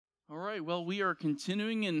right, well, we are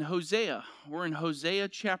continuing in Hosea. We're in Hosea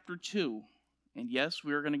chapter 2. And yes,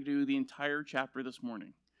 we are going to do the entire chapter this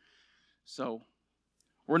morning. So,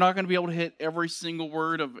 we're not going to be able to hit every single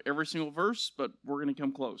word of every single verse, but we're going to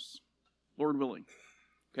come close, Lord willing.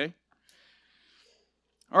 Okay?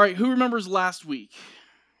 All right, who remembers last week?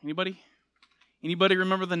 Anybody? Anybody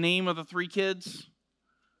remember the name of the three kids?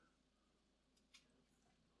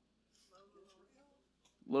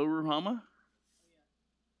 Lo Ruhamah?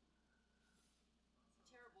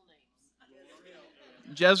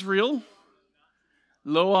 Jezreel,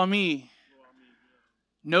 Lo Ami,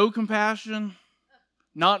 no compassion,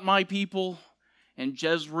 not my people, and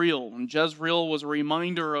Jezreel. And Jezreel was a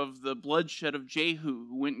reminder of the bloodshed of Jehu,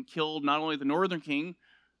 who went and killed not only the northern king,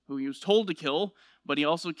 who he was told to kill, but he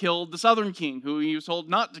also killed the southern king, who he was told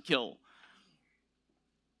not to kill.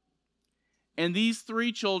 And these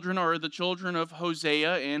three children are the children of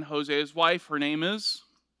Hosea and Hosea's wife. Her name is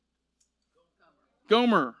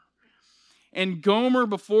Gomer. And Gomer,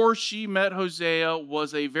 before she met Hosea,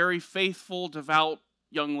 was a very faithful, devout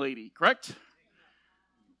young lady, correct?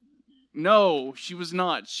 No, she was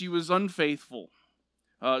not. She was unfaithful.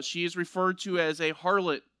 She is referred to as a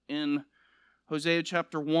harlot in Hosea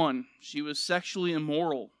chapter 1. She was sexually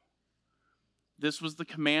immoral. This was the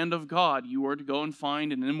command of God. You are to go and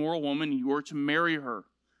find an immoral woman. You are to marry her.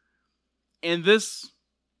 And this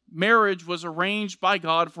marriage was arranged by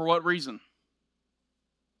God for what reason?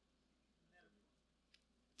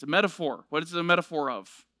 It's a metaphor. What is it a metaphor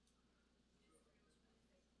of?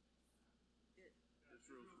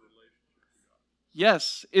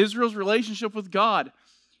 Yes, Israel's relationship with God.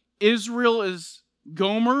 Israel is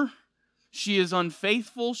Gomer. She is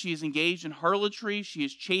unfaithful. She is engaged in harlotry. She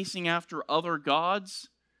is chasing after other gods.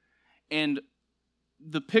 And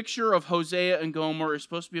the picture of Hosea and Gomer is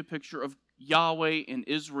supposed to be a picture of Yahweh and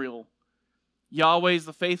Israel. Yahweh is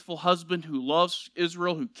the faithful husband who loves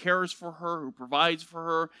Israel, who cares for her, who provides for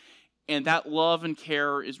her, and that love and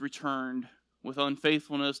care is returned with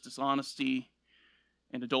unfaithfulness, dishonesty,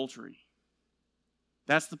 and adultery.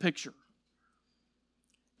 That's the picture.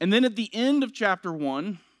 And then at the end of chapter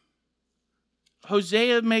 1,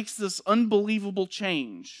 Hosea makes this unbelievable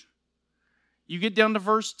change. You get down to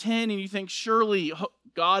verse 10 and you think, surely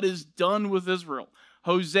God is done with Israel.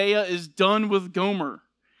 Hosea is done with Gomer.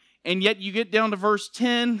 And yet you get down to verse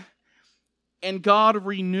 10, and God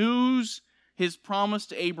renews his promise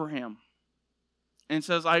to Abraham and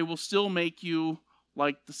says, I will still make you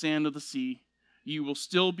like the sand of the sea. You will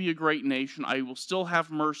still be a great nation. I will still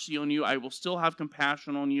have mercy on you. I will still have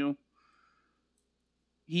compassion on you.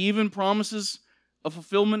 He even promises a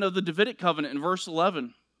fulfillment of the Davidic covenant in verse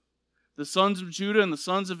 11. The sons of Judah and the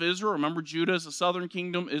sons of Israel, remember Judah is the southern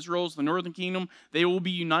kingdom, Israel is the northern kingdom, they will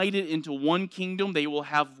be united into one kingdom. They will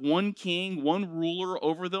have one king, one ruler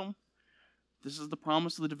over them. This is the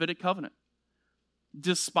promise of the Davidic covenant.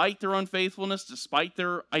 Despite their unfaithfulness, despite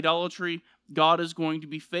their idolatry, God is going to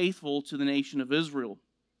be faithful to the nation of Israel.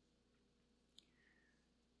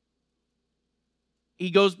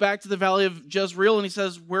 He goes back to the valley of Jezreel and he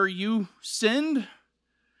says, where you sinned,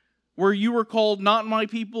 where you were called not my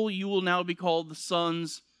people, you will now be called the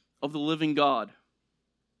sons of the living God.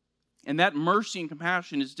 And that mercy and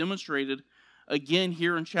compassion is demonstrated again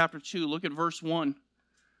here in chapter 2. Look at verse 1.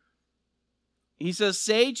 He says,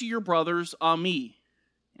 say to your brothers, Ami,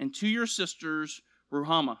 and to your sisters,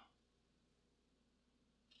 Ruhamah.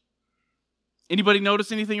 Anybody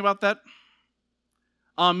notice anything about that?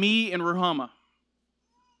 Ami and Ruhamah.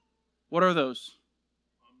 What are those?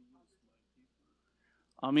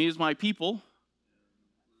 Ami is my people.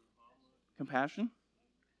 Compassion.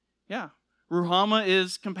 Yeah. Ruhamah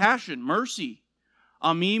is compassion, mercy.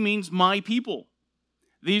 Ami means my people.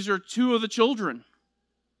 These are two of the children.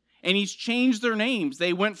 And he's changed their names.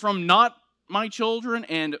 They went from not my children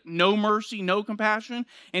and no mercy, no compassion.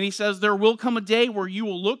 And he says, there will come a day where you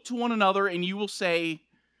will look to one another and you will say,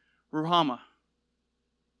 Ruhamah,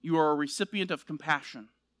 you are a recipient of compassion.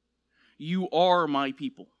 You are my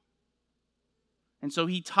people. And so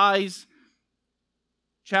he ties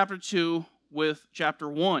chapter 2 with chapter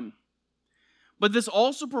 1. But this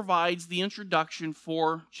also provides the introduction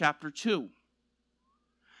for chapter 2.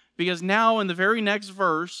 Because now in the very next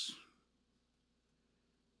verse,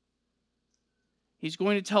 he's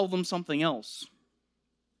going to tell them something else.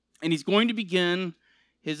 And he's going to begin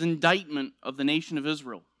his indictment of the nation of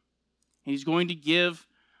Israel. And he's going to give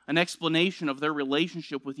an explanation of their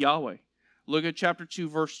relationship with Yahweh. Look at chapter 2,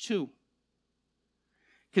 verse 2.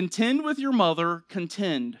 Contend with your mother,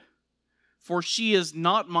 contend, for she is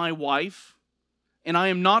not my wife, and I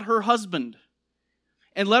am not her husband.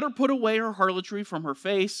 And let her put away her harlotry from her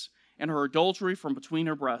face, and her adultery from between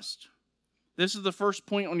her breasts. This is the first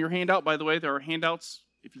point on your handout, by the way. There are handouts.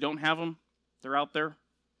 If you don't have them, they're out there.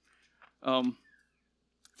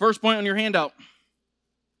 First point on your handout.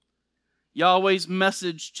 Yahweh's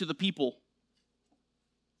message to the people.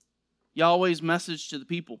 Yahweh's message to the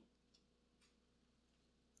people.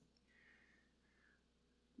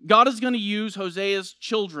 God is going to use Hosea's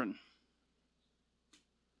children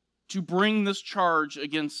to bring this charge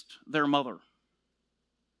against their mother.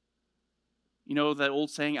 You know that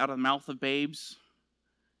old saying, out of the mouth of babes?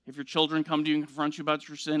 If your children come to you and confront you about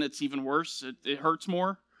your sin, it's even worse. It hurts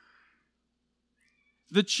more.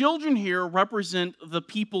 The children here represent the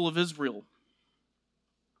people of Israel.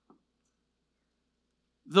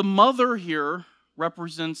 The mother here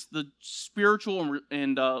represents the spiritual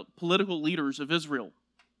and political leaders of Israel.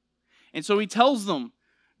 And so he tells them,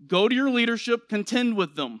 go to your leadership, contend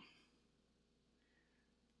with them.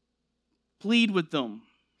 Plead with them.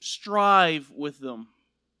 Strive with them.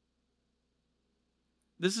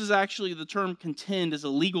 This is actually, the term contend is a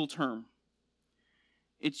legal term.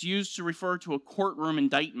 It's used to refer to a courtroom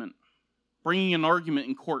indictment, bringing an argument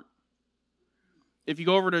in court. If you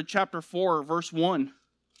go over to chapter 4, verse 1,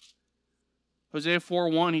 Hosea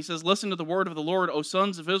 4:1, he says, listen to the word of the Lord, O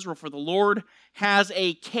sons of Israel, for the Lord has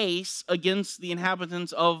a case against the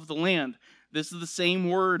inhabitants of the land. This is the same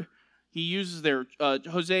word he uses there.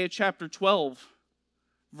 Hosea chapter 12,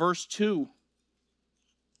 verse 2.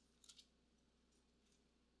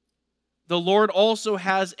 The Lord also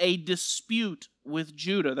has a dispute with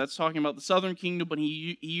Judah. That's talking about the southern kingdom, but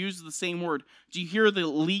he uses the same word. Do you hear the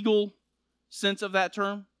legal sense of that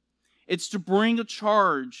term? It's to bring a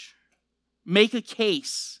charge, make a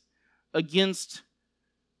case against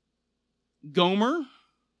Gomer,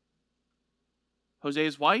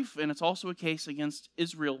 Hosea's wife, and it's also a case against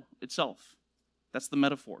Israel itself. That's the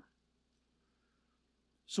metaphor.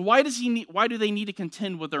 So why do they need to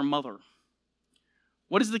contend with their mother?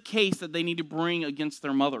 What is the case that they need to bring against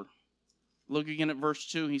their mother? Look again at verse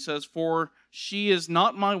 2. He says, for she is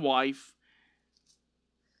not my wife,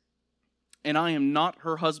 and I am not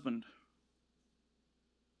her husband.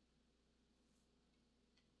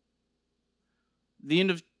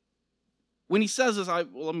 When he says this,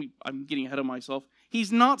 I'm getting ahead of myself.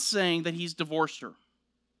 He's not saying that he's divorced her.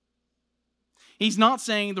 He's not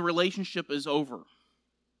saying the relationship is over.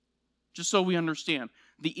 Just so we understand.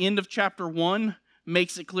 The end of chapter 1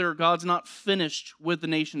 makes it clear God's not finished with the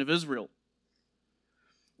nation of Israel.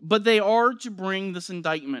 But they are to bring this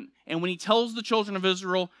indictment. And when he tells the children of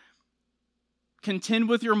Israel, contend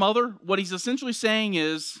with your mother, what he's essentially saying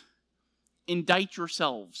is, indict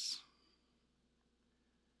yourselves.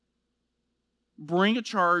 Bring a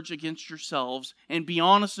charge against yourselves and be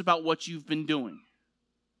honest about what you've been doing.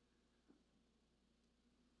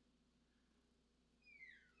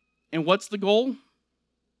 And what's the goal?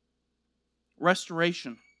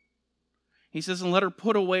 Restoration. He says, and let her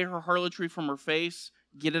put away her harlotry from her face,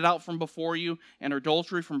 get it out from before you, and her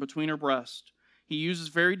adultery from between her breasts. He uses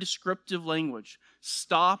very descriptive language.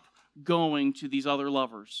 Stop going to these other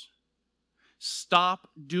lovers. Stop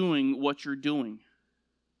doing what you're doing.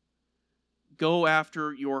 Go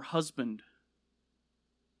after your husband.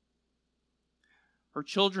 Her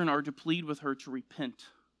children are to plead with her to repent,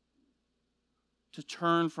 to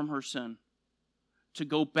turn from her sin, to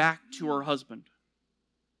go back to her husband.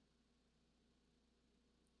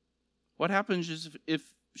 What happens if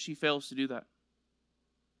she fails to do that?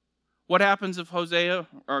 What happens if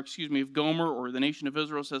if Gomer or the nation of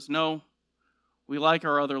Israel says, no, we like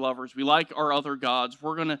our other lovers, we like our other gods,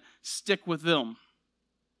 we're going to stick with them?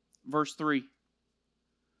 Verse 3.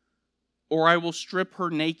 Or I will strip her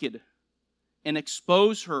naked and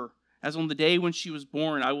expose her as on the day when she was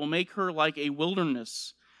born. I will make her like a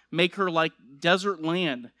wilderness, make her like desert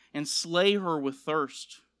land, and slay her with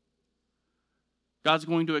thirst. God's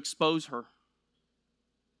going to expose her.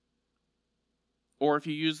 Or if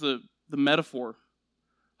you use the metaphor,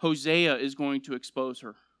 Hosea is going to expose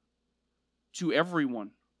her to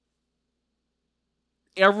everyone.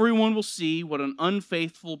 Everyone will see what an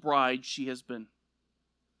unfaithful bride she has been.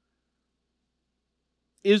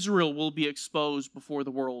 Israel will be exposed before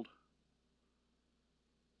the world.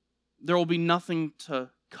 There will be nothing to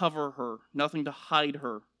cover her, nothing to hide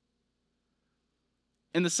her.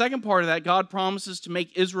 In the second part of that, God promises to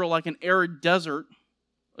make Israel like an arid desert,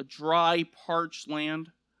 a dry, parched land.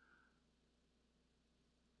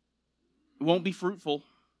 It won't be fruitful.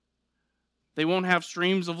 They won't have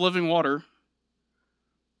streams of living water.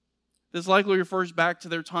 This likely refers back to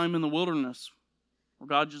their time in the wilderness, where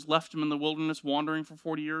God just left them in the wilderness wandering for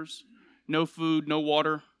 40 years. No food, no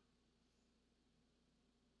water.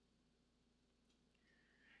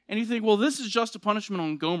 And you think, well, this is just a punishment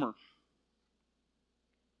on Gomer.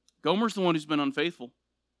 Gomer's the one who's been unfaithful.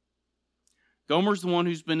 Gomer's the one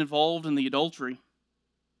who's been involved in the adultery.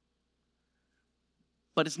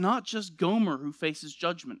 But it's not just Gomer who faces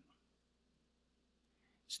judgment.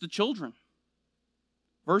 It's the children.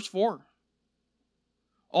 Verse 4.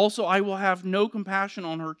 Also, I will have no compassion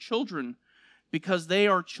on her children, because they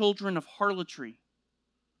are children of harlotry.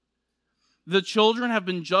 The children have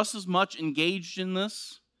been just as much engaged in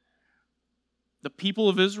this. The people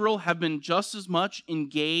of Israel have been just as much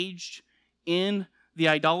engaged in the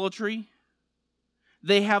idolatry.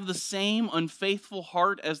 They have the same unfaithful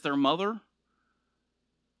heart as their mother.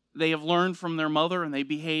 They have learned from their mother and they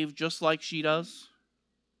behave just like she does.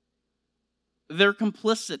 They're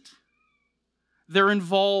complicit. They're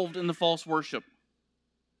involved in the false worship.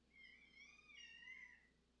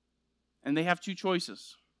 And they have two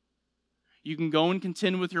choices. You can go and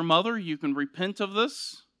contend with your mother, you can repent of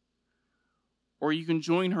this, or you can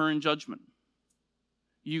join her in judgment.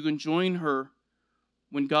 You can join her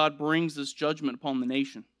when God brings this judgment upon the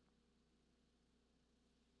nation.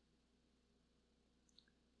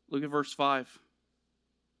 Look at verse 5.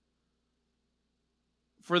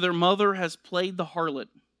 For their mother has played the harlot.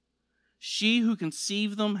 She who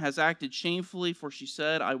conceived them has acted shamefully, for she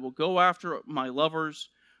said, I will go after my lovers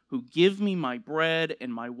who give me my bread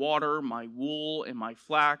and my water, my wool and my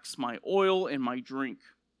flax, my oil and my drink.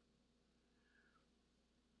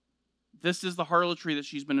 This is the harlotry that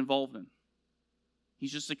she's been involved in.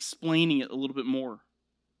 He's just explaining it a little bit more.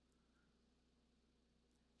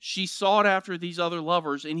 She sought after these other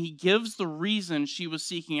lovers, and he gives the reason she was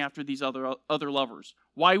seeking after these other lovers.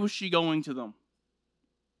 Why was she going to them?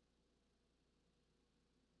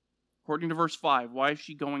 According to verse 5, why is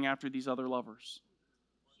she going after these other lovers?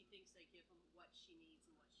 She thinks they give them what she needs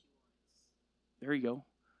and what she wants. There you go.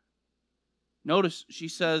 Notice she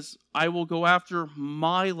says, I will go after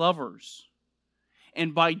my lovers.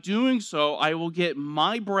 And by doing so, I will get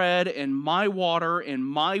my bread and my water and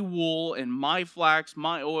my wool and my flax,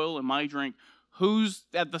 my oil and my drink. Who's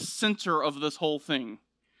at the center of this whole thing?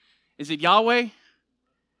 Is it Yahweh?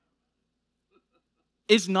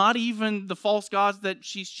 It's not even the false gods that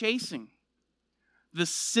she's chasing. The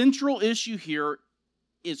central issue here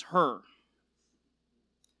is her.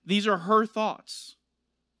 These are her thoughts.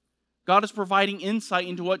 God is providing insight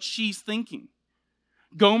into what she's thinking.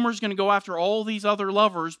 Gomer's going to go after all these other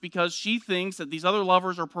lovers because she thinks that these other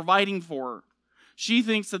lovers are providing for her. She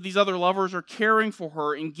thinks that these other lovers are caring for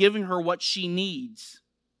her and giving her what she needs.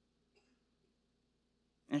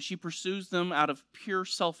 And she pursues them out of pure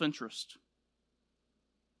self-interest.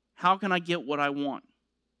 How can I get what I want?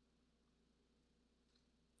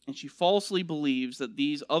 And she falsely believes that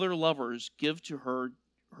these other lovers give to her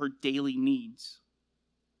her daily needs.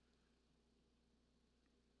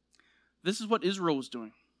 This is what Israel was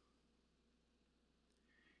doing.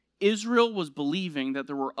 Israel was believing that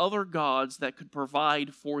there were other gods that could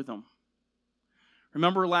provide for them.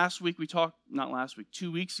 Remember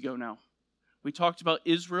 2 weeks ago now, we talked about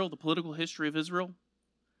Israel, the political history of Israel.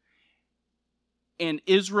 And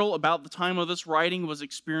Israel, about the time of this writing, was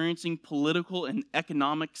experiencing political and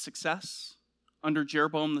economic success under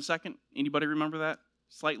Jeroboam II. Anybody remember that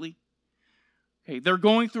slightly? Okay, they're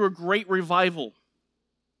going through a great revival.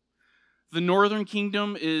 The northern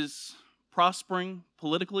kingdom is prospering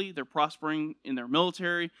politically. They're prospering in their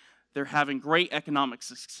military. They're having great economic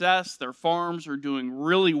success. Their farms are doing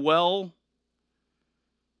really well.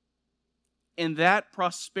 And that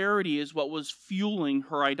prosperity is what was fueling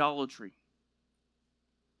her idolatry.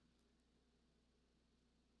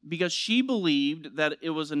 Because she believed that it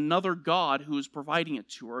was another god who was providing it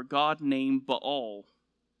to her, a god named Baal.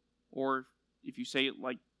 Or, if you say it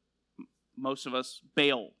like most of us,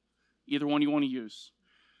 Baal. Either one you want to use.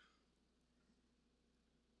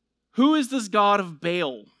 Who is this god of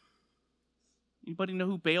Baal? Anybody know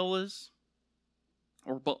who Baal is?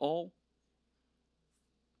 Or Baal?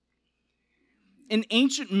 In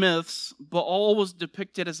ancient myths, Baal was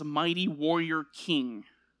depicted as a mighty warrior king.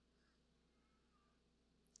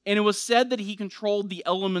 And it was said that he controlled the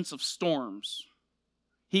elements of storms.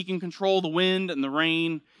 He can control the wind and the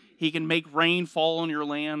rain. He can make rain fall on your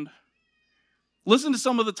land. Listen to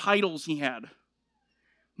some of the titles he had.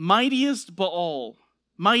 Mightiest Baal,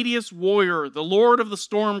 mightiest warrior, the Lord of the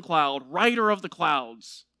storm cloud, rider of the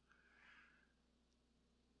clouds.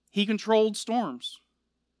 He controlled storms.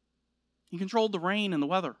 He controlled the rain and the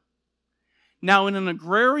weather. Now, in an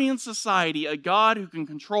agrarian society, a God who can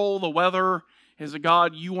control the weather is a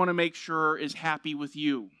God you want to make sure is happy with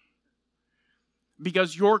you.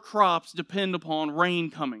 Because your crops depend upon rain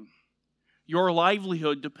coming. Your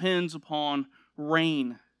livelihood depends upon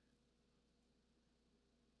rain.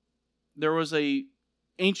 There was an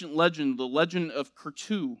ancient legend, the legend of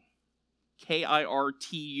Kirtu,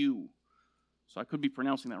 Kirtu. So I could be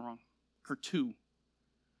pronouncing that wrong. Kirtu.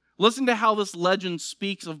 Listen to how this legend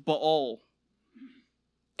speaks of Baal.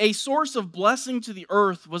 A source of blessing to the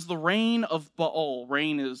earth was the rain of Baal.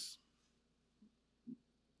 Rain is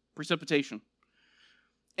precipitation.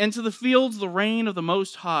 And to the fields the rain of the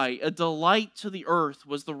Most High. A delight to the earth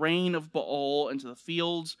was the rain of Baal, and to the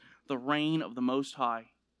fields the rain of the Most High.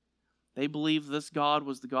 They believed this God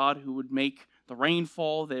was the God who would make the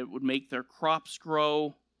rainfall, that would make their crops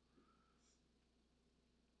grow.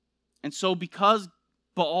 And so because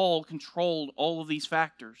Baal controlled all of these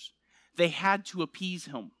factors, they had to appease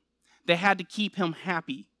him. They had to keep him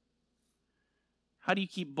happy. How do you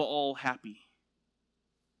keep Baal happy?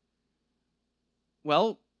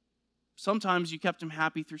 Well, sometimes you kept him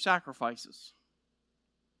happy through sacrifices.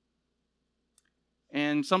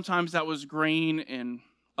 And sometimes that was grain and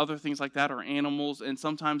other things like that, or animals, and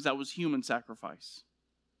sometimes that was human sacrifice.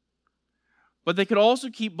 But they could also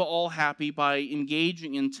keep Baal happy by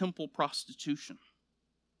engaging in temple prostitution,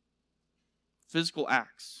 physical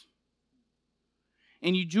acts.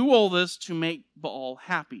 And you do all this to make Baal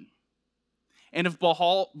happy. And if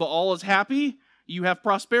Baal is happy, you have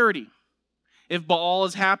prosperity. If Baal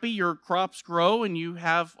is happy, your crops grow and you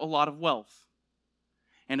have a lot of wealth.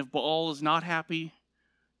 And if Baal is not happy,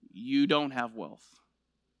 you don't have wealth.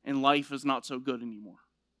 And life is not so good anymore.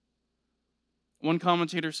 One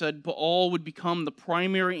commentator said, Baal would become the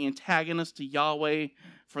primary antagonist to Yahweh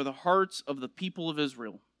for the hearts of the people of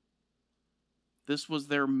Israel. This was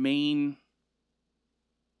their main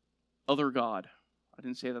other god. I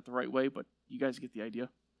didn't say that the right way, but you guys get the idea.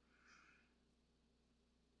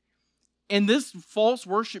 And this false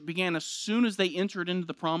worship began as soon as they entered into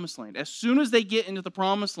the promised land. As soon as they get into the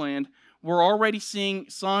promised land, we're already seeing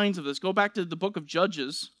signs of this. Go back to the book of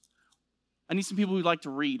Judges. I need some people who'd like to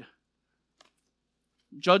read.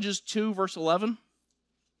 Judges 2, verse 11.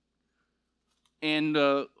 And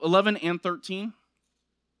 11 and 13.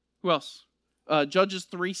 Who else? Judges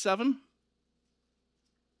 3, 7.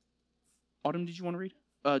 Autumn, did you want to read?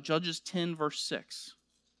 Judges 10, verse 6.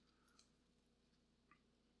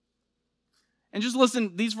 And just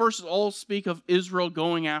listen, these verses all speak of Israel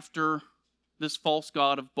going after this false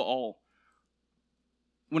god of Baal.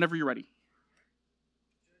 Whenever you're ready.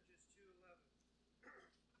 Judges 2:11.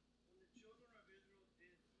 When the children of Israel did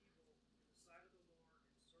evil in the sight of the Lord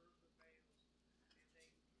and served the Baals, and they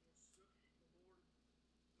forsook the Lord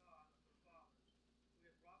God of their fathers, who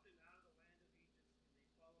had brought them out of the land of Egypt, and they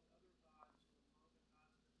followed other gods from among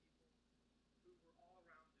the gods of the people who were all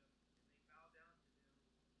around them, and they bowed down to them,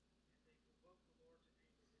 and they provoked the Lord to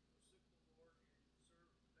anger. They forsook the Lord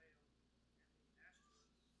and served Baal and the Ashtoreths.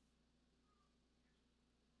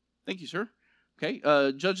 Thank you, sir. Okay,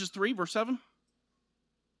 Judges 3, verse 7.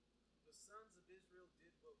 The sons of Israel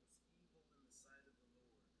did what was evil in the sight of the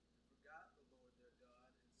Lord, and forgot the Lord their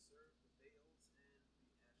God, and served the Baals and the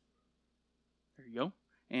Ashtoreths. There you go.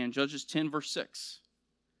 And Judges 10, verse 6.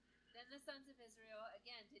 Then the sons of Israel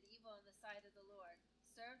again did evil in the sight of the Lord,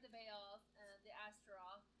 served the Baals and the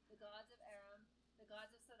Ashtaroth, the gods of Aram, the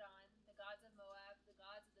gods of Sidon, the gods of Moab, the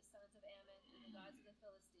gods of the sons of Ammon, and the gods of the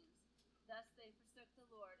Philistines. Thus they forsook the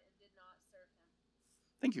Lord and did not serve him.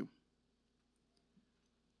 Thank you.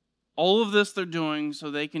 All of this they're doing so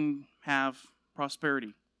they can have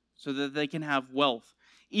prosperity, so that they can have wealth.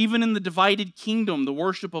 Even in the divided kingdom, the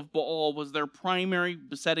worship of Baal was their primary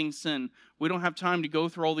besetting sin. We don't have time to go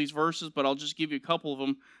through all these verses, but I'll just give you a couple of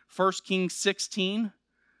them. 1 Kings 16,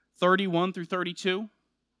 31 through 32.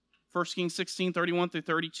 1 Kings 16, 31 through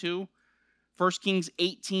 32. 1 Kings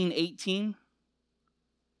 18, 18.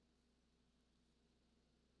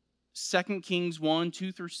 2 Kings 1,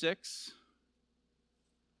 2 through 6.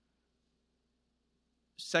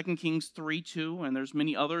 2 Kings 3, 2, and there's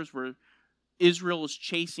many others where Israel is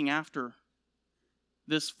chasing after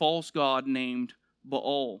this false god named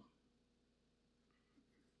Baal.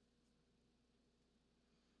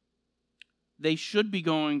 They should be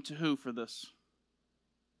going to who for this?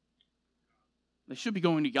 They should be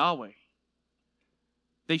going to Yahweh.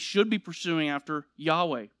 They should be pursuing after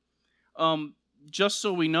Yahweh. Just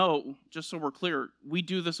so we know, just so we're clear, we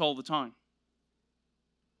do this all the time.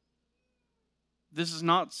 This is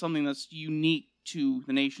not something that's unique to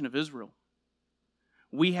the nation of Israel.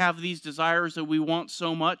 We have these desires that we want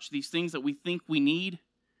so much, these things that we think we need,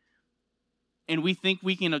 and we think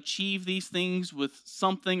we can achieve these things with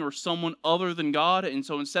something or someone other than God. And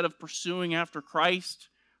so instead of pursuing after Christ,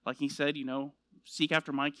 like he said, seek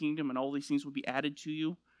after my kingdom and all these things will be added to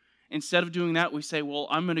you. Instead of doing that, we say, well,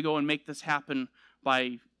 I'm going to go and make this happen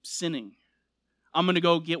by sinning. I'm going to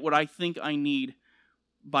go get what I think I need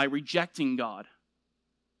by rejecting God.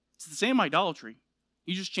 It's the same idolatry.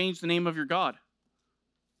 You just changed the name of your God.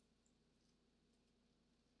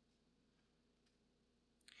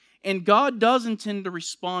 And God does intend to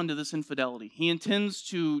respond to this infidelity. He intends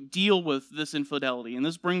to deal with this infidelity. And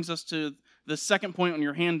this brings us to the second point on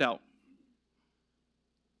your handout.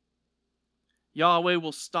 Yahweh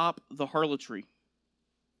will stop the harlotry.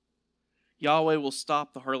 Yahweh will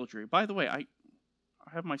stop the harlotry. By the way, I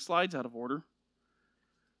have my slides out of order.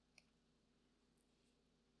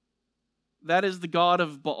 That is the god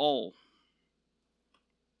of Baal.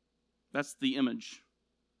 That's the image.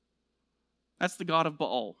 That's the god of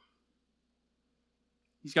Baal.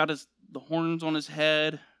 He's got the horns on his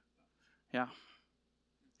head. Yeah.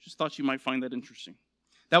 Just thought you might find that interesting.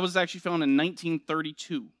 That was actually found in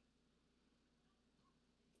 1932.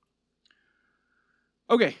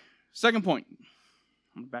 Okay, second point.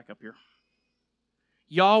 I'm going to back up here.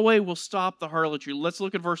 Yahweh will stop the harlotry. Let's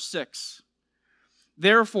look at verse 6.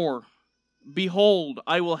 Therefore, behold,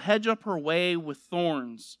 I will hedge up her way with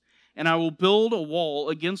thorns, and I will build a wall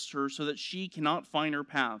against her so that she cannot find her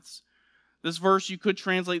paths. This verse you could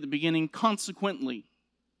translate the beginning, consequently.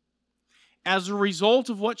 As a result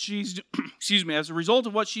of what she's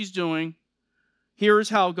doing, here is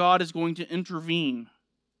how God is going to intervene.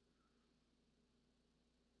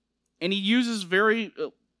 And he uses very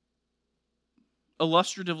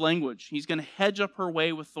illustrative language. He's going to hedge up her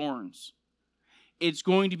way with thorns. It's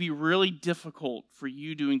going to be really difficult for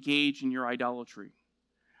you to engage in your idolatry.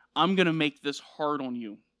 I'm going to make this hard on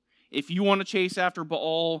you. If you want to chase after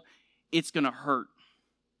Baal, it's going to hurt.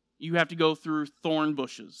 You have to go through thorn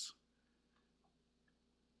bushes.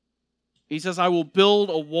 He says, I will build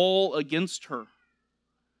a wall against her.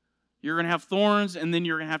 You're going to have thorns, and then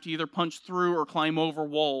you're going to have to either punch through or climb over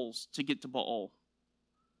walls to get to Baal.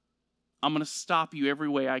 I'm going to stop you every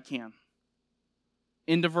way I can.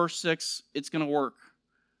 Into verse 6, it's going to work.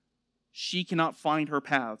 She cannot find her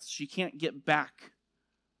paths. She can't get back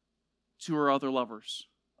to her other lovers.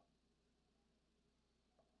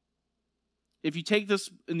 If you take this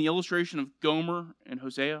in the illustration of Gomer and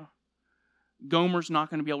Hosea, Gomer's not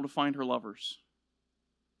going to be able to find her lovers.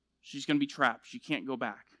 She's going to be trapped. She can't go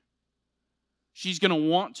back. She's going to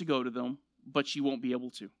want to go to them, but she won't be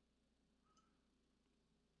able to.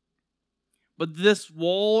 But this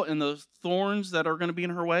wall and the thorns that are going to be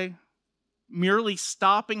in her way, merely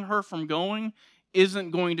stopping her from going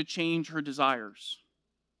isn't going to change her desires.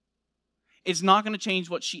 It's not going to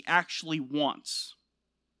change what she actually wants.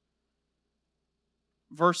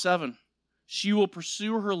 Verse 7, she will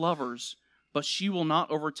pursue her lovers, but she will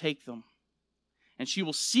not overtake them. And she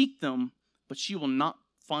will seek them, but she will not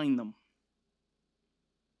find them.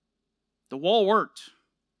 The wall worked.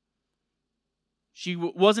 She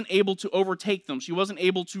wasn't able to overtake them. She wasn't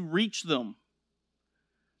able to reach them.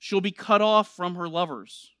 She'll be cut off from her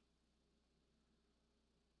lovers.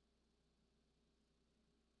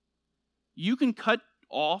 You can cut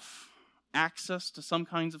off access to some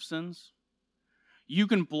kinds of sins. You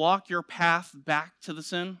can block your path back to the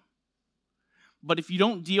sin. But if you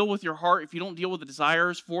don't deal with your heart, if you don't deal with the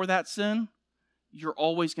desires for that sin, you're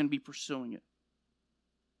always going to be pursuing it.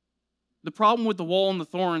 The problem with the wall and the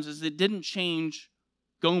thorns is it didn't change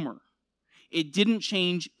Gomer. It didn't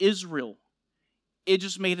change Israel. It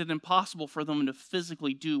just made it impossible for them to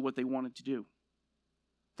physically do what they wanted to do.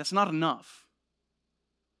 That's not enough.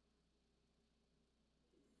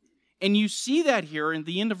 And you see that here in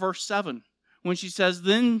the end of verse 7, when she says,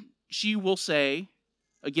 then she will say,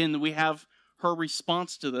 again, we have her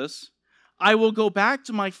response to this, I will go back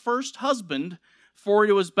to my first husband, for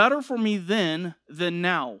it was better for me then than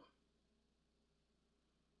now.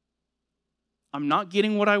 I'm not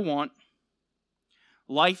getting what I want.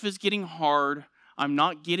 Life is getting hard. I'm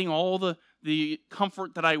not getting all the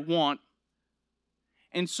comfort that I want.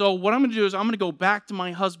 And so what I'm going to do is I'm going to go back to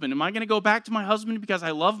my husband. Am I going to go back to my husband because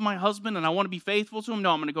I love my husband and I want to be faithful to him?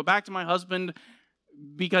 No, I'm going to go back to my husband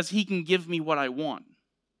because he can give me what I want.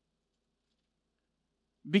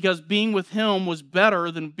 Because being with him was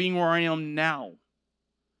better than being where I am now.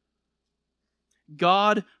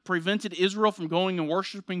 God prevented Israel from going and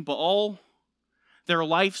worshiping Baal. Their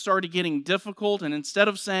life started getting difficult, and instead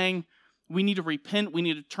of saying, we need to repent, we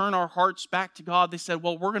need to turn our hearts back to God, they said,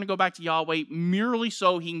 well, we're going to go back to Yahweh merely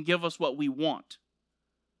so he can give us what we want.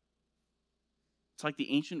 It's like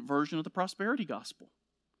the ancient version of the prosperity gospel.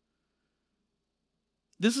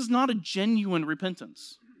 This is not a genuine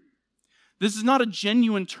repentance. This is not a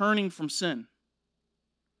genuine turning from sin.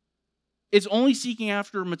 It's only seeking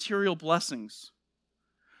after material blessings.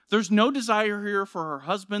 There's no desire here for her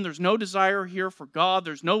husband. There's no desire here for God.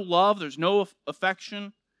 There's no love. There's no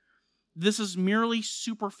affection. This is merely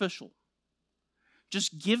superficial.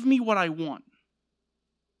 Just give me what I want.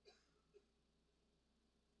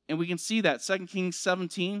 And we can see that 2 Kings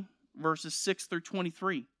 17, verses 6 through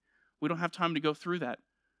 23. We don't have time to go through that.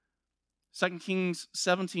 2 Kings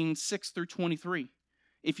 17, 6 through 23.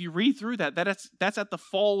 If you read through that, that's at the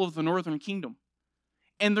fall of the northern kingdom.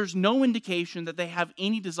 And there's no indication that they have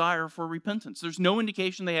any desire for repentance. There's no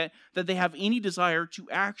indication that they have any desire to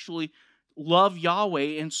actually love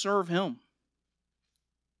Yahweh and serve Him.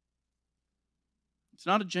 It's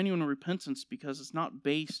not a genuine repentance because it's not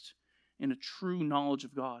based in a true knowledge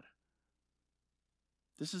of God.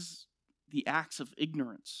 This is the acts of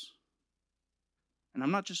ignorance. And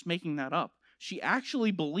I'm not just making that up. She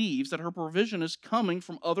actually believes that her provision is coming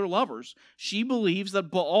from other lovers. She believes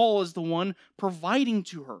that Baal is the one providing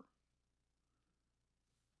to her.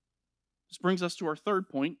 This brings us to our third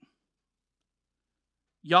point.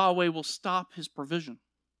 Yahweh will stop his provision.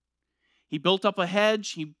 He built up a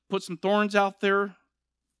hedge. He put some thorns out there.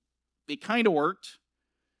 It kind of worked.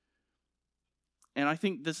 And I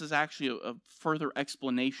think this is actually a further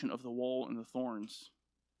explanation of the wall and the thorns,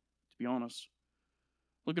 to be honest.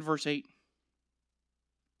 Look at verse 8.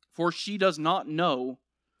 For she does not know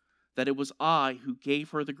that it was I who gave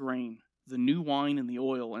her the grain, the new wine and the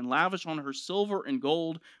oil, and lavished on her silver and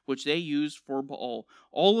gold, which they used for Baal.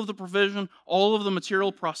 All of the provision, all of the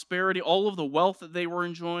material prosperity, all of the wealth that they were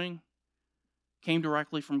enjoying came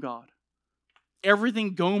directly from God.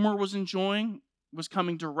 Everything Gomer was enjoying was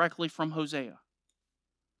coming directly from Hosea.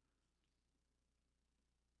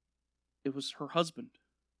 It was her husband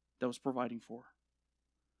that was providing for her.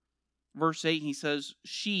 Verse 8, he says,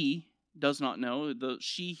 she does not know. The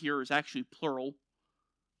she here is actually plural.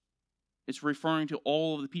 It's referring to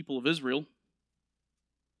all of the people of Israel.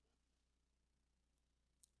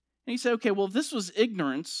 And he said, okay, well, if this was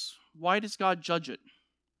ignorance, why does God judge it?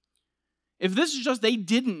 If this is just they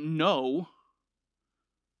didn't know,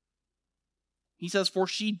 he says, for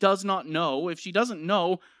she does not know. If she doesn't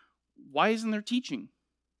know, why isn't there teaching?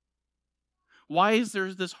 Why is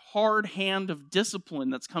there this hard hand of discipline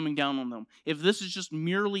that's coming down on them if this is just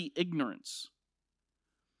merely ignorance?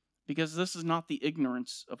 Because this is not the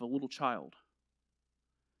ignorance of a little child.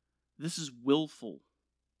 This is willful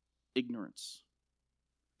ignorance.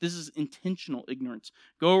 This is intentional ignorance.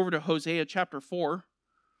 Go over to Hosea chapter 4,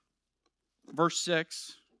 verse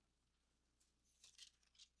 6.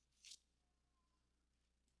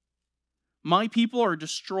 My people are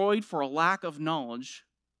destroyed for a lack of knowledge.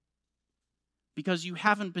 Because you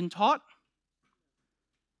haven't been taught?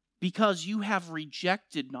 Because you have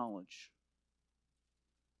rejected knowledge.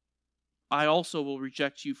 I also will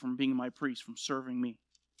reject you from being my priest, from serving me.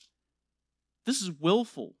 This is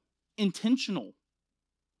willful, intentional.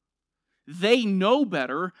 They know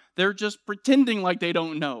better. They're just pretending like they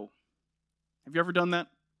don't know. Have you ever done that?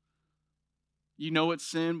 You know it's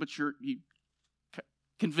sin, but you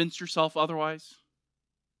convince yourself otherwise.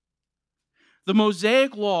 The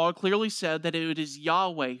Mosaic law clearly said that it is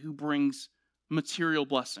Yahweh who brings material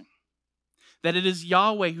blessing. That it is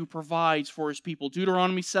Yahweh who provides for his people.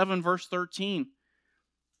 Deuteronomy 7, verse 13.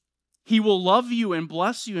 He will love you and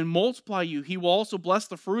bless you and multiply you. He will also bless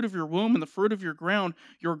the fruit of your womb and the fruit of your ground,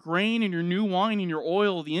 your grain and your new wine and your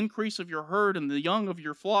oil, the increase of your herd and the young of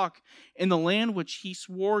your flock, in the land which he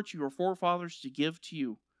swore to your forefathers to give to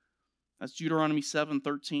you. That's Deuteronomy 7,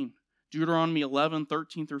 13. Deuteronomy 11,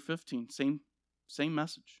 13 through 15. Same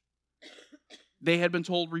message. They had been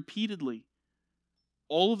told repeatedly,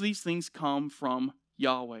 all of these things come from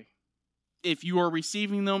Yahweh. If you are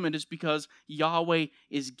receiving them, it is because Yahweh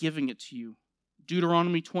is giving it to you.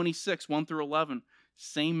 Deuteronomy 26, 1 through 11,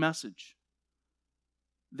 same message.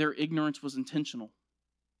 Their ignorance was intentional.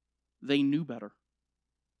 They knew better.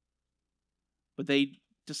 But they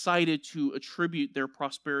decided to attribute their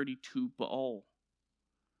prosperity to Baal.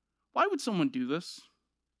 Why would someone do this?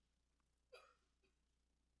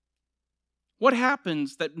 What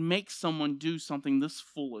happens that makes someone do something this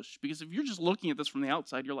foolish? Because if you're just looking at this from the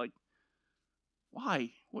outside, you're like,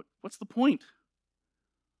 why? What's the point?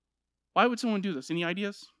 Why would someone do this? Any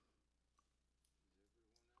ideas?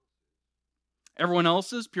 Everyone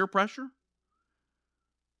else's? Peer pressure?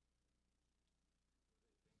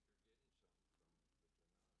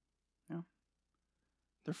 Yeah.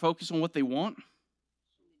 They're focused on what they want.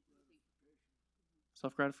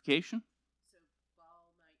 Self-gratification. So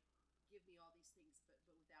Baal might give me all these things, but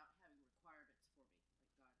without having requirements for me, like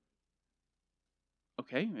God.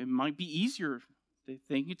 Okay, it might be easier. They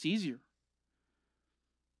think it's easier.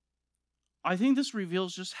 I think this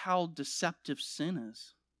reveals just how deceptive sin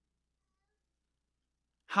is.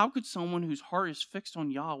 How could someone whose heart is fixed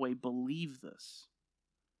on Yahweh believe this?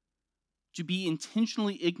 to be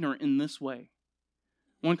intentionally ignorant in this way.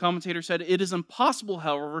 One commentator said, "It is impossible,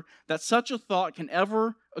 however, that such a thought can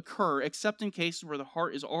ever occur except in cases where the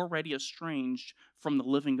heart is already estranged from the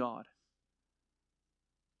living God."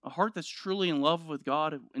 A heart that's truly in love with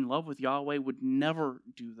God, in love with Yahweh, would never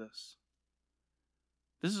do this.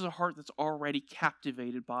 This is a heart that's already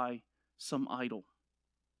captivated by some idol.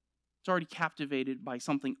 It's already captivated by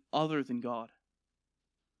something other than God.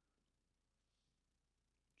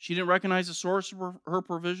 She didn't recognize the source of her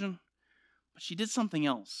provision, but she did something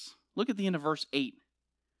else. Look at the end of verse 8.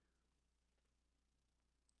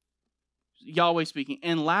 Yahweh speaking,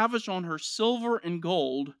 "And lavish on her silver and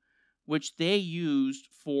gold, which they used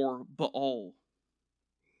for Baal."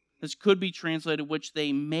 This could be translated, which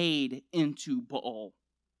they made into Baal.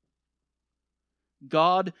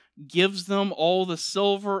 God gives them all the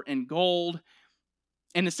silver and gold,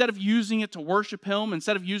 and instead of using it to worship Him,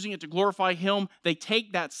 instead of using it to glorify Him, they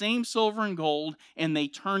take that same silver and gold and they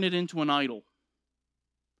turn it into an idol.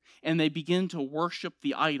 And they begin to worship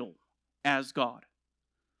the idol as God.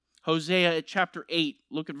 Hosea chapter 8,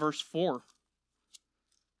 look at verse 4.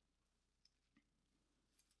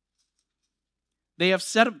 "They have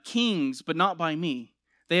set up kings, but not by me.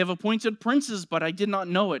 They have appointed princes, but I did not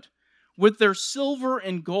know it. With their silver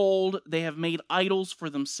and gold, they have made idols for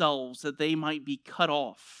themselves, that they might be cut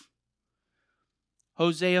off."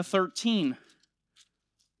 Hosea 13,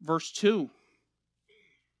 verse 2.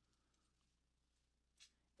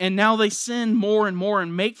 "And now they sin more and more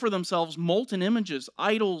and make for themselves molten images,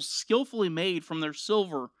 idols skillfully made from their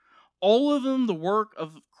silver, all of them the work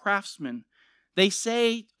of craftsmen. They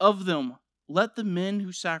say of them, 'Let the men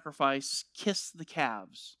who sacrifice kiss the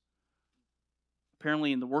calves.'"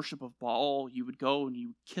 Apparently in the worship of Baal, you would go and you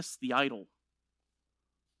would kiss the idol.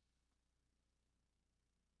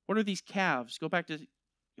 What are these calves? Go back to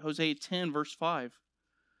Hosea 10, verse 5.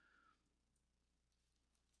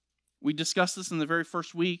 We discussed this in the very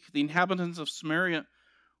first week. The inhabitants of Samaria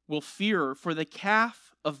will fear for the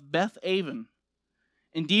calf of Beth Aven.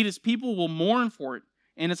 Indeed, its people will mourn for it,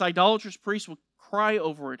 and its idolatrous priests will cry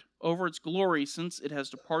over it, over its glory, since it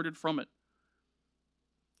has departed from it.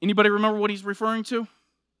 Anybody remember what he's referring to?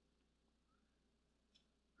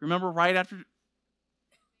 Remember right after...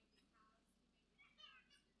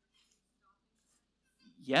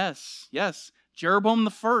 Yes. Jeroboam the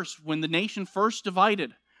first, when the nation first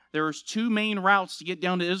divided, there was two main routes to get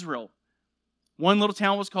down to Israel. One little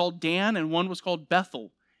town was called Dan, and one was called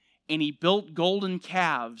Bethel. And he built golden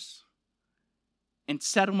calves and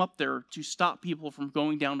set them up there to stop people from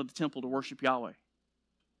going down to the temple to worship Yahweh.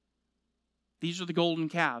 These are the golden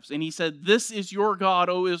calves. And he said, "This is your God,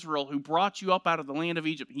 O Israel, who brought you up out of the land of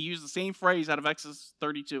Egypt." He used the same phrase out of Exodus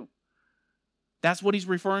 32. That's what he's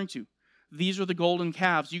referring to. These are the golden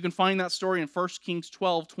calves. You can find that story in 1 Kings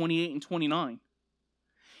 12, 28 and 29.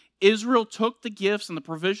 Israel took the gifts and the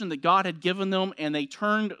provision that God had given them, and they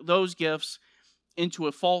turned those gifts into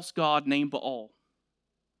a false god named Baal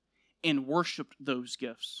and worshiped those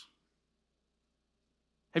gifts.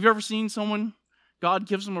 Have you ever seen someone, God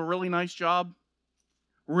gives them a really nice job,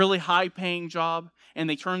 really high-paying job, and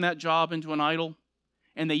they turn that job into an idol,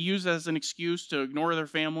 and they use it as an excuse to ignore their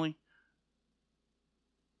family?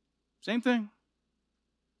 Same thing.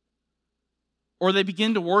 Or they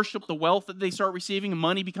begin to worship the wealth that they start receiving, and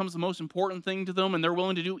money becomes the most important thing to them, and they're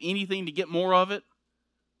willing to do anything to get more of it.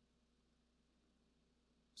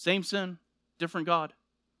 Same sin, different God.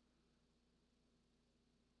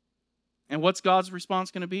 And what's God's response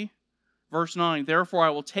going to be? Verse 9, "Therefore I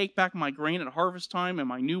will take back my grain at harvest time and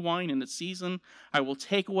my new wine in its season. I will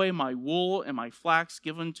take away my wool and my flax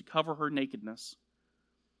given to cover her nakedness."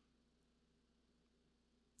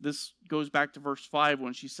 This goes back to verse 5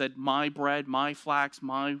 when she said, "My bread, my flax,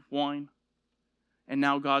 my wine." And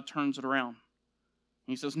now God turns it around.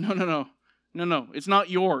 He says, No, it's not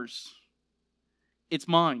yours. It's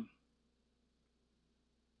mine.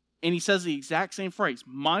 And he says the exact same phrase,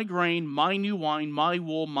 "My grain, my new wine, my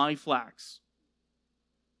wool, my flax.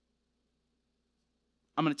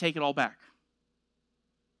 I'm going to take it all back.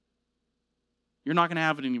 You're not going to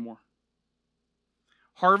have it anymore."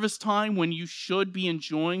 Harvest time, when you should be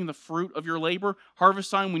enjoying the fruit of your labor,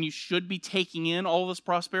 harvest time when you should be taking in all this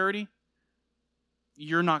prosperity,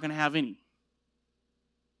 you're not going to have any.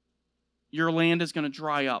 Your land is going to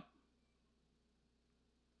dry up.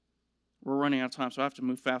 We're running out of time, so I have to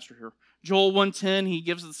move faster here. Joel 1:10, he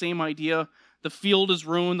gives the same idea. The field is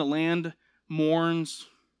ruined, the land mourns.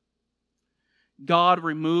 God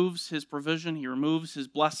removes his provision, he removes his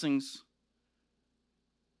blessings.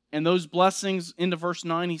 And those blessings, into verse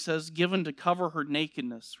 9, he says, given to cover her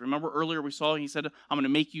nakedness. Remember earlier we saw, he said, "I'm going to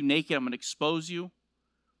make you naked, I'm going to expose you."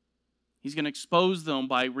 He's going to expose them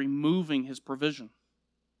by removing his provision.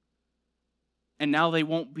 And now they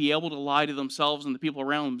won't be able to lie to themselves and the people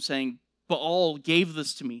around them saying, Baal gave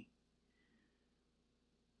this to me.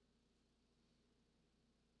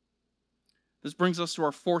 This brings us to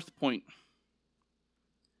our fourth point.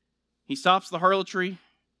 He stops the harlotry.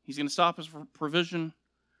 He's going to stop his provision.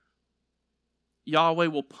 Yahweh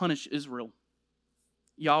will punish Israel.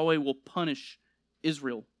 Yahweh will punish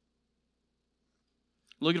Israel.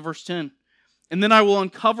 Look at verse 10. And then I will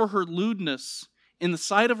uncover her lewdness in the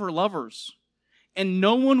sight of her lovers, and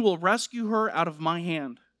no one will rescue her out of my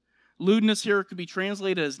hand. Lewdness here could be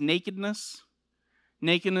translated as nakedness.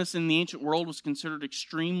 Nakedness in the ancient world was considered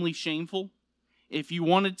extremely shameful. If you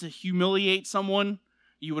wanted to humiliate someone,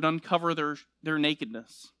 you would uncover their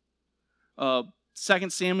nakedness. 2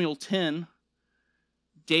 Samuel 10,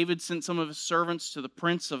 David sent some of his servants to the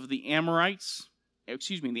prince of the Ammonites, and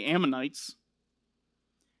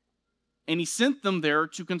he sent them there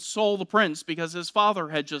to console the prince because his father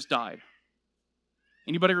had just died.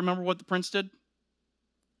 Anybody remember what the prince did?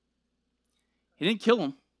 He didn't kill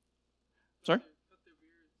him. Sorry?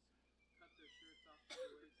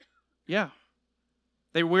 Yeah.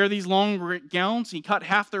 They wear these long gowns. He cut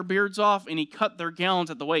half their beards off, and he cut their gowns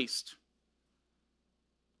at the waist.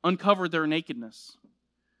 Uncovered their nakedness.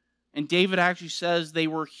 And David actually says they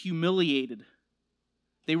were humiliated.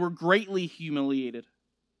 They were greatly humiliated.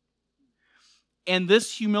 And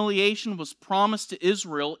this humiliation was promised to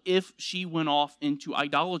Israel if she went off into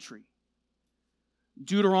idolatry.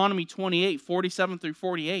 Deuteronomy 28, 47 through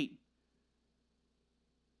 48.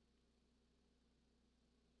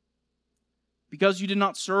 Because you did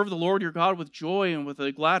not serve the Lord your God with joy and with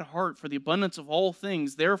a glad heart for the abundance of all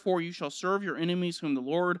things, therefore you shall serve your enemies whom the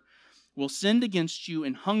Lord will send against you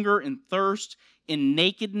in hunger and thirst, in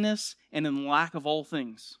nakedness and in lack of all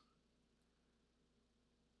things.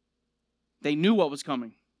 They knew what was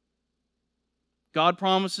coming. God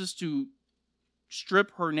promises to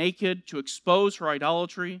strip her naked, to expose her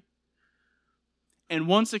idolatry. And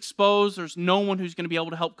once exposed, there's no one who's going to be able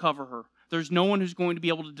to help cover her. There's no one who's going to be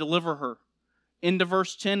able to deliver her. Into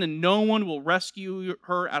verse 10, and no one will rescue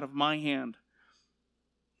her out of my hand.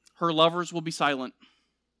 Her lovers will be silent.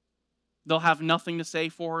 They'll have nothing to say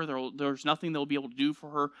for her. There's nothing they'll be able to do for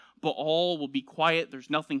her. Baal will be quiet. There's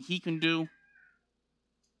nothing he can do.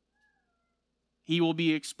 He will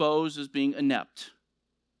be exposed as being inept.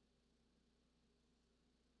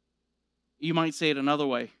 You might say it another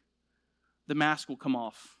way. The mask will come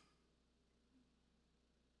off.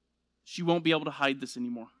 She won't be able to hide this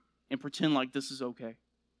anymore and pretend like this is okay.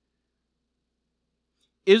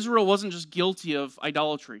 Israel wasn't just guilty of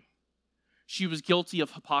idolatry. She was guilty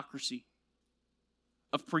of hypocrisy,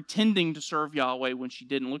 of pretending to serve Yahweh when she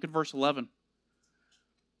didn't. Look at verse 11.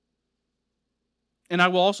 And I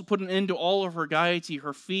will also put an end to all of her gaiety,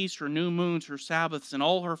 her feasts, her new moons, her Sabbaths, and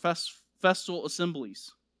all her festival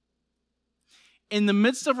assemblies. In the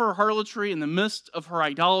midst of her harlotry, in the midst of her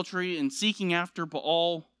idolatry and seeking after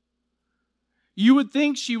Baal, you would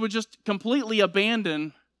think she would just completely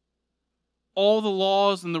abandon all the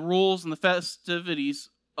laws and the rules and the festivities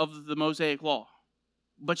of the Mosaic Law.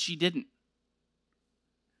 But she didn't.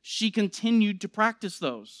 She continued to practice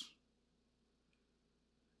those.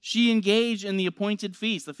 She engaged in the appointed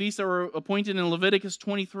feasts, the feasts that were appointed in Leviticus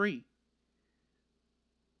 23.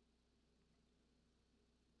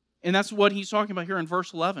 And that's what he's talking about here in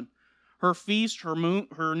verse 11. Her feast, her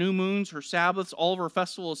new moons, her Sabbaths, all of her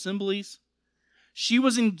festival assemblies. She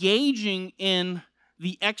was engaging in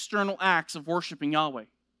the external acts of worshiping Yahweh.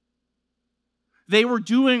 They were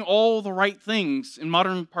doing all the right things. In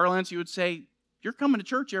modern parlance, you would say, you're coming to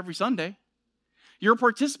church every Sunday. You're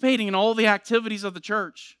participating in all the activities of the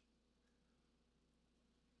church.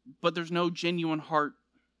 But there's no genuine heart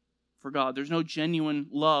for God. There's no genuine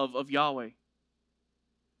love of Yahweh.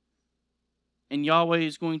 And Yahweh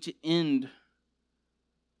is going to end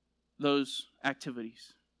those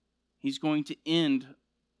activities. He's going to end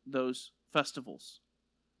those festivals.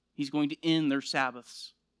 He's going to end their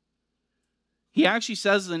Sabbaths. He actually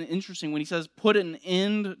says an interesting, when he says put an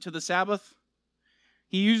end to the Sabbath,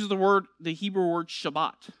 he uses the Hebrew word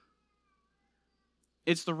Shabbat.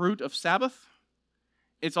 It's the root of Sabbath.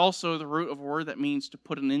 It's also the root of a word that means to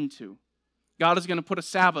put an end to. God is going to put a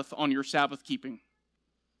Sabbath on your Sabbath keeping.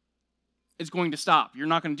 It's going to stop. You're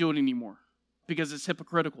not going to do it anymore because it's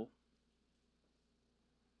hypocritical.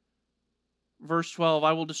 Verse 12,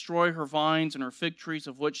 I will destroy her vines and her fig trees,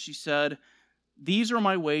 of which she said, these are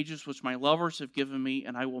my wages which my lovers have given me,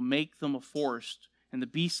 and I will make them a forest, and the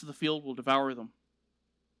beasts of the field will devour them.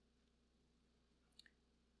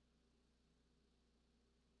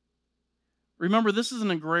 Remember, this is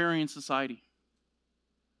an agrarian society.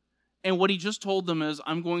 And what he just told them is,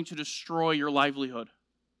 I'm going to destroy your livelihood.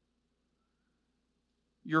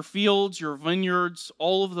 Your fields, your vineyards,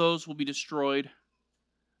 all of those will be destroyed.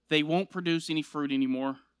 They won't produce any fruit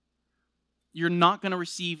anymore. You're not going to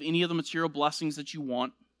receive any of the material blessings that you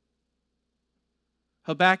want.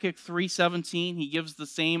 Habakkuk 3:17, he gives the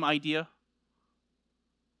same idea.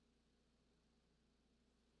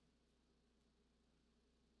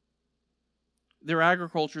 Their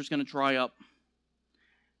agriculture is going to dry up.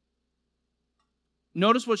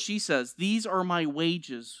 Notice what she says. These are my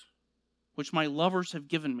wages, which my lovers have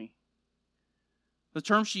given me. The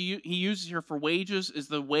term he uses here for wages is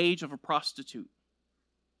the wage of a prostitute.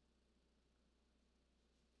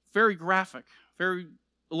 Very graphic, very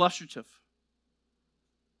illustrative.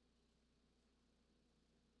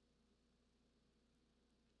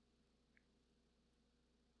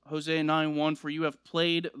 Hosea 9:1, for you have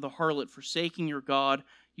played the harlot, forsaking your God.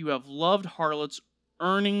 You have loved harlots,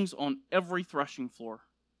 earnings on every threshing floor.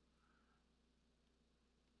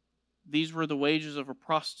 These were the wages of a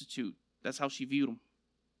prostitute. That's how she viewed them.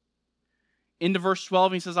 Into verse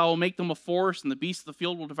 12, he says, I will make them a forest, and the beasts of the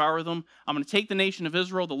field will devour them. I'm going to take the nation of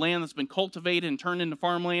Israel, the land that's been cultivated and turned into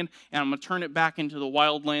farmland, and I'm going to turn it back into the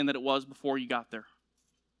wild land that it was before you got there.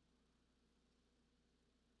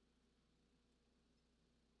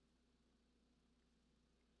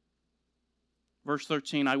 Verse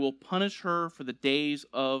 13, I will punish her for the days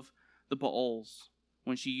of the Baals,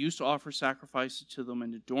 when she used to offer sacrifices to them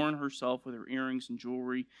and adorn herself with her earrings and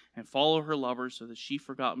jewelry and follow her lovers so that she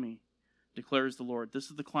forgot me, declares the Lord. This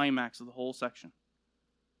is the climax of the whole section.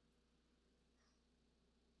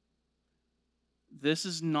 This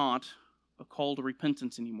is not a call to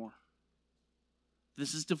repentance anymore.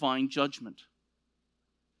 This is divine judgment.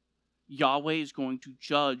 Yahweh is going to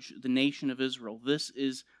judge the nation of Israel. This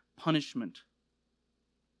is punishment.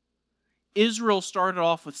 Israel started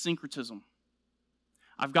off with syncretism.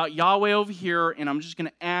 I've got Yahweh over here, and I'm just going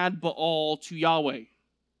to add Baal to Yahweh.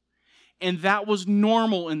 And that was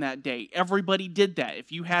normal in that day. Everybody did that.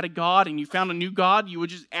 If you had a god and you found a new god, you would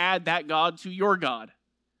just add that god to your god.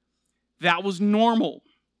 That was normal.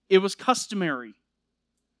 It was customary.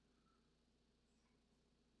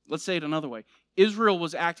 Let's say it another way. Israel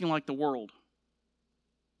was acting like the world.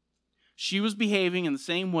 She was behaving in the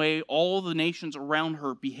same way all the nations around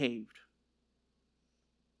her behaved.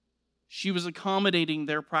 She was accommodating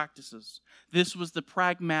their practices. This was the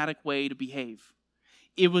pragmatic way to behave.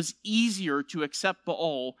 It was easier to accept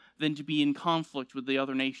Baal than to be in conflict with the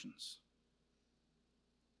other nations.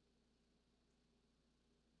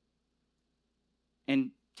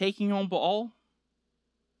 And taking on Baal,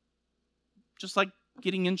 just like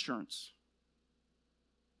getting insurance.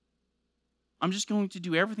 I'm just going to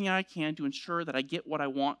do everything I can to ensure that I get what I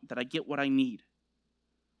want, that I get what I need.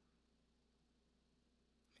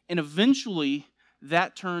 And eventually,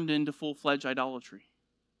 that turned into full-fledged idolatry.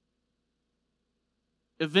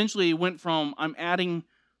 Eventually, it went from, I'm adding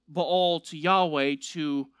Baal to Yahweh,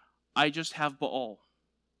 to, I just have Baal.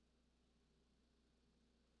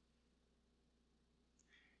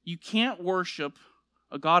 You can't worship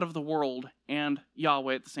a God of the world and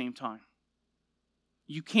Yahweh at the same time.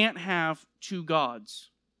 You can't have two gods.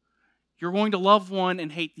 You're going to love one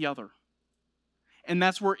and hate the other. And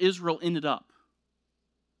that's where Israel ended up.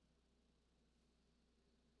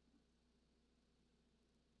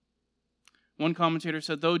 One commentator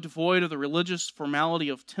said, though devoid of the religious formality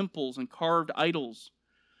of temples and carved idols,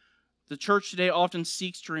 the church today often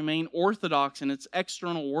seeks to remain orthodox in its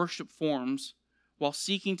external worship forms while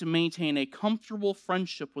seeking to maintain a comfortable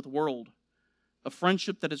friendship with the world, a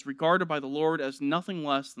friendship that is regarded by the Lord as nothing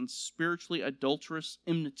less than spiritually adulterous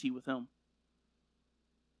enmity with Him.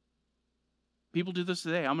 People do this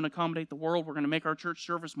today. I'm going to accommodate the world. We're going to make our church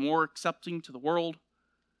service more accepting to the world.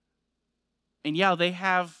 And yeah, they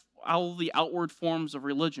have all the outward forms of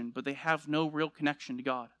religion, but they have no real connection to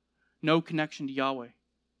God, no connection to Yahweh.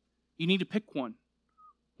 You need to pick one.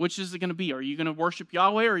 Which is it going to be? Are you going to worship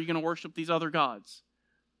Yahweh or are you going to worship these other gods?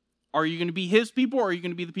 Are you going to be His people or are you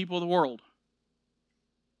going to be the people of the world?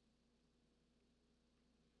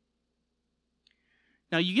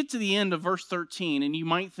 Now you get to the end of verse 13 and you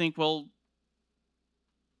might think, well,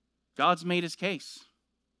 God's made His case.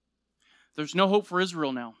 There's no hope for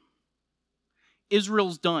Israel now.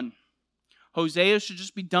 Israel's done. Hosea should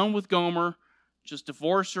just be done with Gomer. Just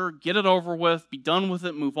divorce her, get it over with, be done with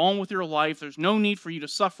it, move on with your life. There's no need for you to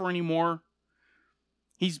suffer anymore.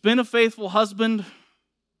 He's been a faithful husband,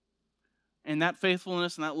 and that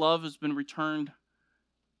faithfulness and that love has been returned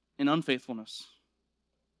in unfaithfulness.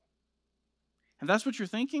 If that's what you're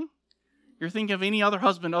thinking of any other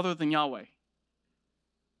husband other than Yahweh.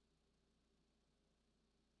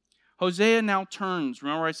 Hosea now turns.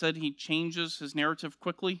 Remember I said he changes his narrative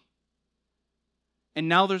quickly? And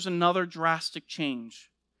now there's another drastic change.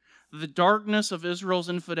 The darkness of Israel's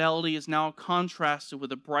infidelity is now contrasted with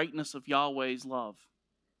the brightness of Yahweh's love.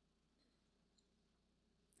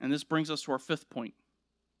 And this brings us to our fifth point.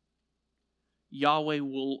 Yahweh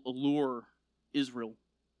will allure Israel.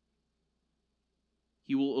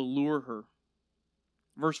 He will allure her.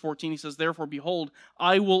 Verse 14, he says, "Therefore, behold,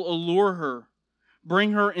 I will allure her,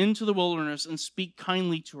 bring her into the wilderness, and speak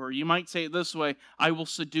kindly to her." You might say it this way, I will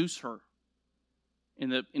seduce her,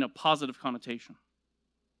 in a positive connotation.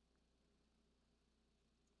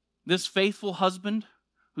 This faithful husband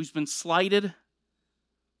who's been slighted,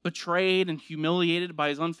 betrayed, and humiliated by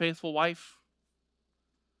his unfaithful wife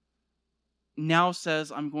now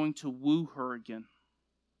says, I'm going to woo her again.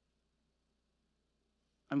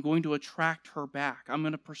 I'm going to attract her back. I'm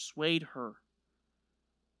going to persuade her.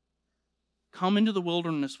 Come into the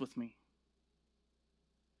wilderness with me.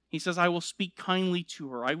 He says, I will speak kindly to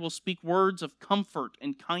her. I will speak words of comfort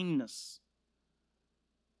and kindness.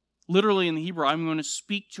 Literally in the Hebrew, I'm going to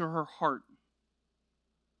speak to her heart.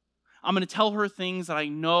 I'm going to tell her things that I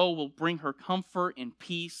know will bring her comfort and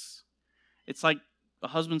peace. It's like a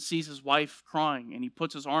husband sees his wife crying and he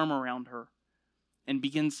puts his arm around her and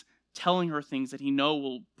begins telling her things that he knows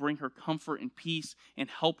will bring her comfort and peace and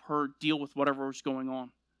help her deal with whatever is going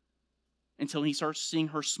on until he starts seeing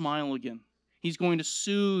her smile again. He's going to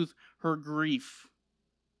soothe her grief.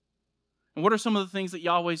 And what are some of the things that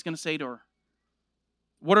Yahweh is going to say to her?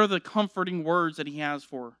 What are the comforting words that he has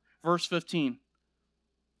for her? Verse 15.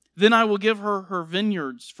 Then I will give her her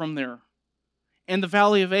vineyards from there, and the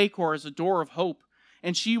valley of Achor as a door of hope.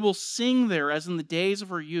 And she will sing there as in the days of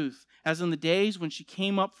her youth, as in the days when she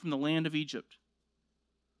came up from the land of Egypt.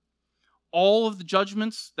 All of the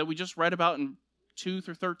judgments that we just read about in 2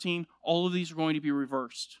 through 13, all of these are going to be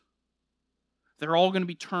reversed. They're all going to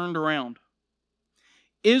be turned around.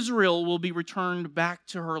 Israel will be returned back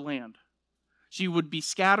to her land. She would be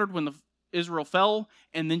scattered when Israel fell,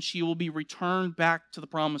 and then she will be returned back to the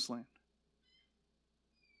promised land.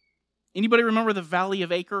 Anybody remember the Valley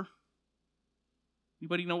of Achor?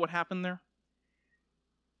 Anybody know what happened there?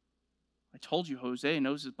 I told you Hosea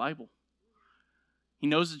knows his Bible. He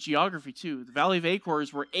knows the geography too. The Valley of Achor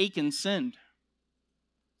is where Achan sinned.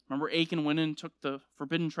 Remember Achan went in and took the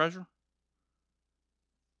forbidden treasure?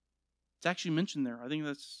 It's actually mentioned there. I think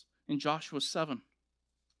that's in Joshua 7.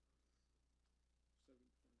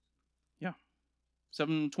 Yeah.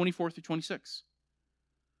 7:24 through 26.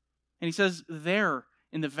 And he says, there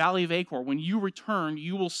in the Valley of Achor, when you return,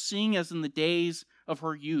 you will sing as in the days of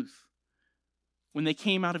her youth. When they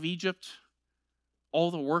came out of Egypt,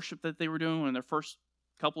 all the worship that they were doing in their first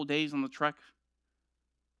couple of days on the trek.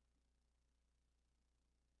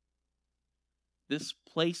 This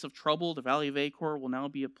place of trouble, the Valley of Achor, will now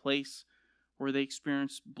be a place where they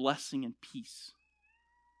experience blessing and peace.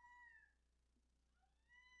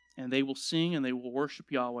 And they will sing and they will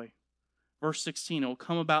worship Yahweh. Verse 16, it will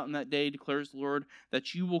come about in that day, declares the Lord,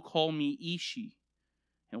 that you will call me Ishi,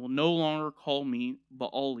 and will no longer call me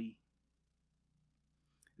Baali.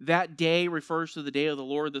 That day refers to the day of the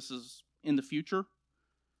Lord. This is in the future,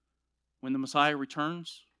 when the Messiah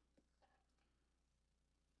returns.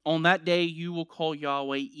 On that day, you will call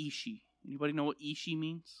Yahweh Ishi. Anybody know what Ishi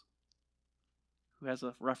means? Who has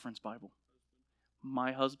a reference Bible?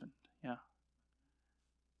 My husband, yeah.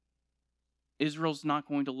 Israel's not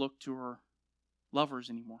going to look to her lovers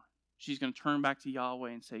anymore. She's going to turn back to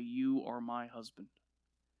Yahweh and say, you are my husband.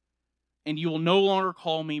 And you will no longer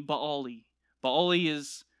call me Baali. Baali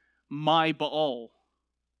is my Baal.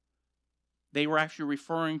 They were actually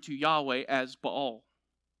referring to Yahweh as Baal.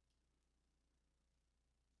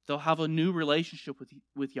 They'll have a new relationship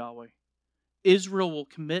with Yahweh. Israel will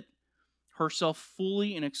commit herself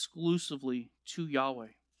fully and exclusively to Yahweh.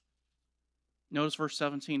 Notice verse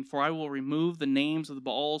 17, for I will remove the names of the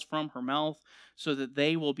Baals from her mouth, so that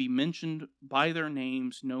they will be mentioned by their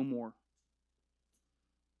names no more.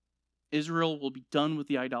 Israel will be done with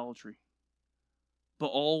the idolatry.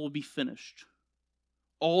 Baal will be finished.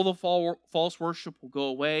 All the false worship will go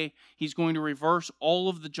away. He's going to reverse all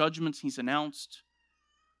of the judgments he's announced.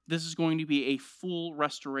 This is going to be a full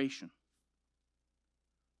restoration.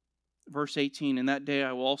 Verse 18, in that day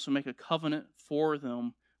I will also make a covenant for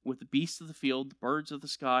them with the beasts of the field, the birds of the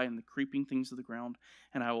sky, and the creeping things of the ground.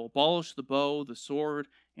 And I will abolish the bow, the sword,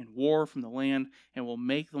 and war from the land, and will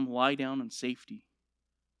make them lie down in safety.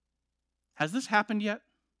 Has this happened yet?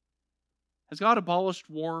 Has God abolished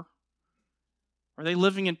war? Are they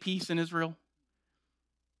living in peace in Israel?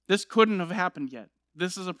 This couldn't have happened yet.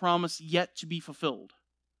 This is a promise yet to be fulfilled.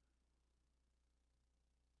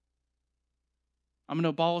 I'm going to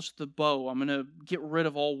abolish the bow. I'm going to get rid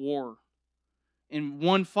of all war. In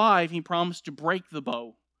 1:5, he promised to break the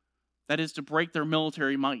bow. That is, to break their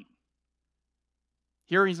military might.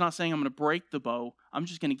 Here he's not saying I'm going to break the bow. I'm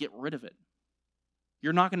just going to get rid of it.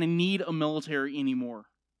 You're not going to need a military anymore.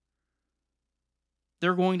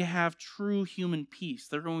 They're going to have true human peace.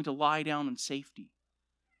 They're going to lie down in safety.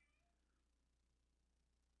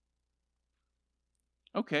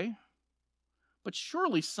 Okay. But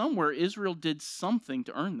surely somewhere Israel did something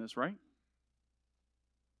to earn this, right?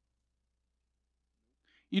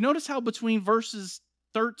 You notice how between verses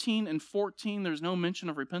 13 and 14 there's no mention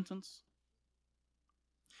of repentance?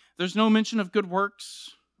 There's no mention of good works.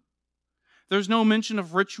 There's no mention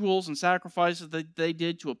of rituals and sacrifices that they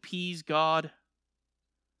did to appease God.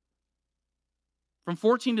 From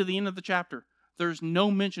 14 to the end of the chapter, there's no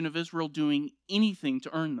mention of Israel doing anything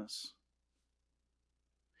to earn this.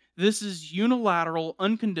 This is unilateral,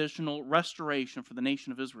 unconditional restoration for the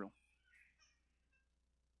nation of Israel.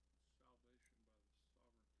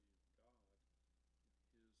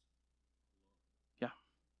 Yeah.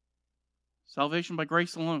 Salvation by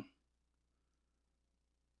grace alone.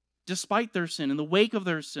 Despite their sin, in the wake of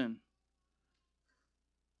their sin,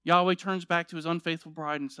 Yahweh turns back to his unfaithful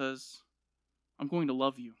bride and says, I'm going to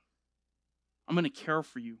love you. I'm going to care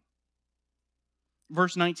for you.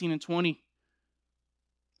 Verse 19 and 20.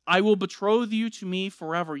 I will betroth you to me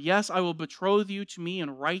forever. Yes, I will betroth you to me in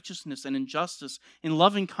righteousness and in justice, in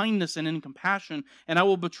loving kindness and in compassion, and I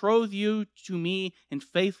will betroth you to me in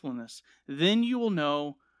faithfulness. Then you will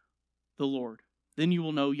know the Lord. Then you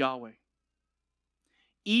will know Yahweh.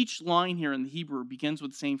 Each line here in the Hebrew begins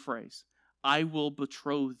with the same phrase, I will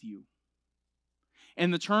betroth you.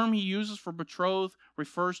 And the term he uses for betroth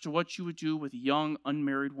refers to what you would do with a young,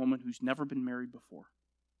 unmarried woman who's never been married before.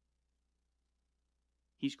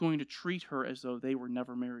 He's going to treat her as though they were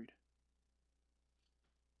never married.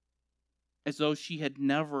 As though she had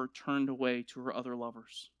never turned away to her other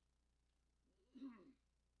lovers.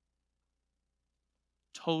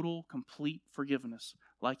 Total, complete forgiveness,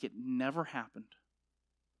 like it never happened.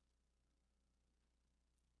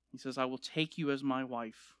 He says, I will take you as my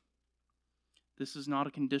wife. This is not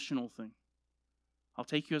a conditional thing. I'll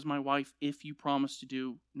take you as my wife if you promise to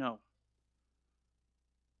do. No.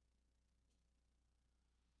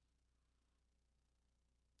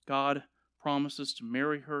 God promises to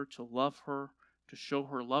marry her, to love her, to show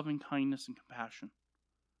her loving kindness and compassion,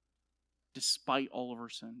 despite all of her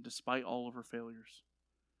sin, despite all of her failures.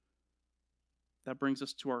 That brings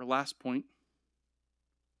us to our last point.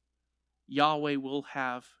 Yahweh will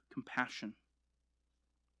have compassion.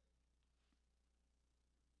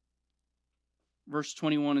 Verse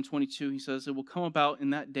 21 and 22, he says, it will come about in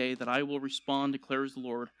that day that I will respond, declares the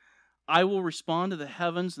Lord. I will respond to the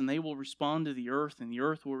heavens, and they will respond to the earth, and the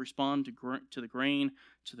earth will respond to the grain,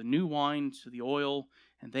 to the new wine, to the oil,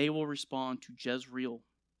 and they will respond to Jezreel.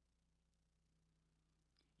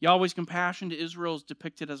 Yahweh's compassion to Israel is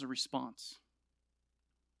depicted as a response.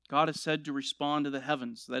 God is said to respond to the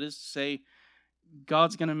heavens. That is to say,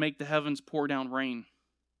 God's going to make the heavens pour down rain.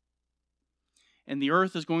 And the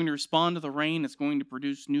earth is going to respond to the rain. It's going to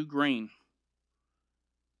produce new grain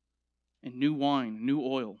and new wine, new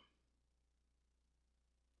oil.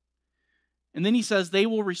 And then he says they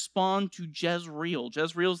will respond to Jezreel.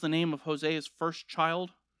 Jezreel is the name of Hosea's first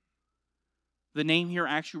child. The name here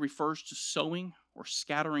actually refers to sowing or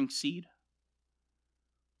scattering seed.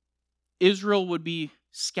 Israel would be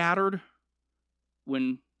scattered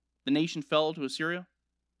when the nation fell to Assyria.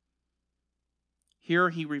 Here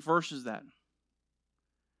he reverses that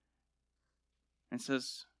and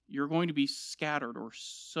says, you're going to be scattered or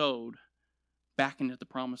sowed back into the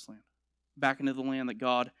promised land, back into the land that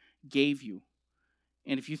God gave you.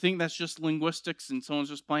 And if you think that's just linguistics and someone's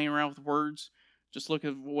just playing around with words, just look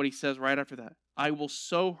at what he says right after that. I will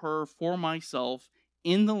sow her for myself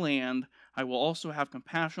in the land. I will also have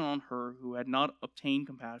compassion on her who had not obtained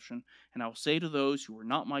compassion. And I will say to those who are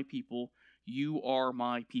not my people, you are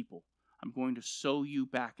my people. I'm going to sow you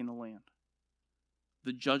back in the land.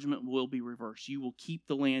 The judgment will be reversed. You will keep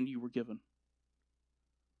the land you were given.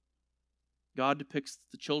 God depicts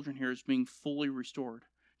the children here as being fully restored.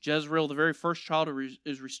 Jezreel, the very first child,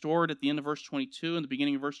 is restored at the end of verse 22 and the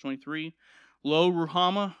beginning of verse 23. Lo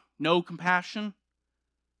Ruhamah, no compassion.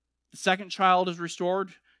 The second child is restored.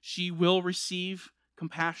 She will receive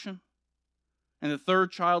compassion. And the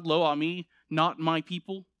third child, Lo Ami, not my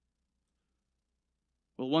people,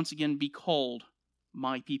 will once again be called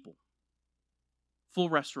my people. Full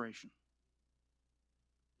restoration.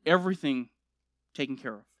 Everything taken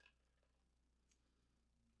care of.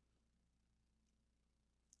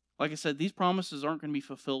 Like I said, these promises aren't going to be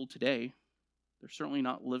fulfilled today. They're certainly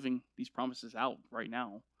not living these promises out right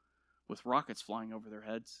now with rockets flying over their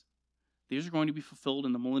heads. These are going to be fulfilled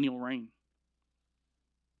in the millennial reign.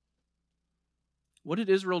 What did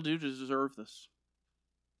Israel do to deserve this?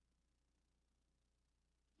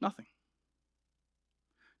 Nothing.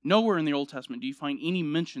 Nowhere in the Old Testament do you find any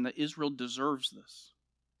mention that Israel deserves this.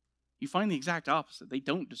 You find the exact opposite. They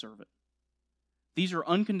don't deserve it. These are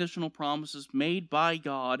unconditional promises made by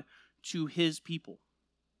God to his people.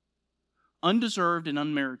 Undeserved and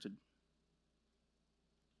unmerited.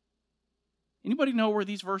 Anybody know where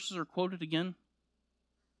these verses are quoted again?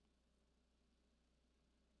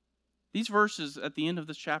 These verses at the end of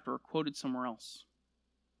this chapter are quoted somewhere else.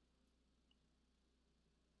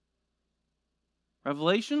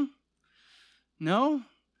 Revelation? No.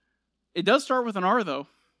 It does start with an R, though.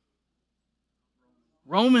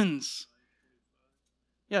 Romans.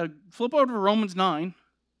 Yeah, flip over to Romans 9.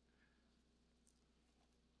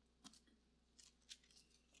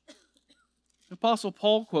 The Apostle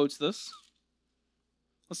Paul quotes this.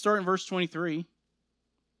 Let's start in verse 23.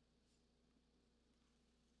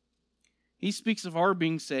 He speaks of our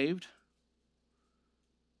being saved.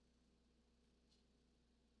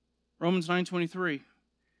 Romans 9:23.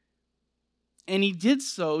 And he did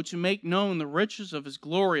so to make known the riches of his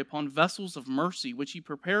glory upon vessels of mercy, which he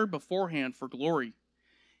prepared beforehand for glory,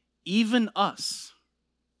 even us,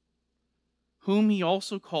 whom he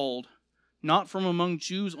also called, not from among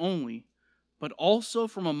Jews only, but also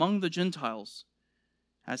from among the Gentiles.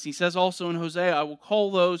 As he says also in Hosea, I will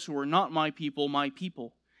call those who are not my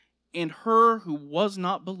people, and her who was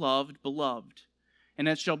not beloved, beloved. And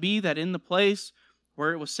it shall be that in the place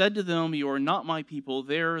where it was said to them, you are not my people,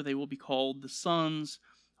 there they will be called the sons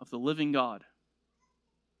of the living God.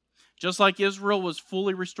 Just like Israel was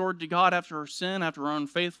fully restored to God after her sin, after her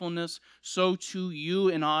unfaithfulness, so too you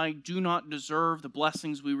and I do not deserve the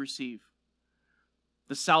blessings we receive.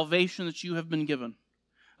 The salvation that you have been given.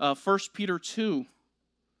 1 Peter 2.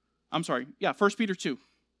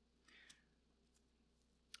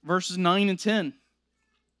 Verses 9 and 10.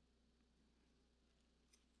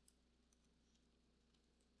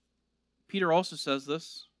 Peter also says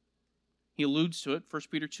this. He alludes to it, 1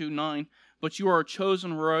 Peter 2:9. But you are a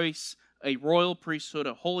chosen race, a royal priesthood,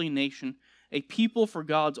 a holy nation, a people for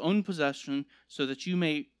God's own possession, so that you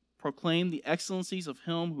may proclaim the excellencies of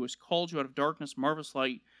him who has called you out of darkness, marvelous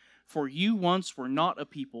light. For you once were not a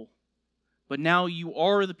people, but now you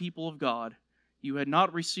are the people of God. You had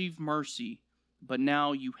not received mercy, but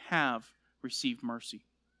now you have received mercy.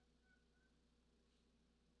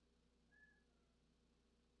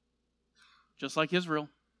 Just like Israel.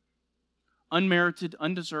 Unmerited,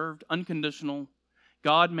 undeserved, unconditional.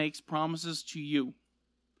 God makes promises to you.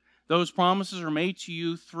 Those promises are made to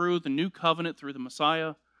you through the new covenant, through the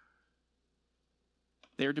Messiah.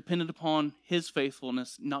 They are dependent upon his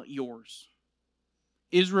faithfulness, not yours.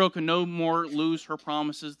 Israel can no more lose her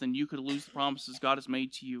promises than you could lose the promises God has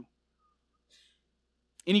made to you.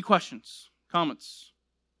 Any questions? Comments?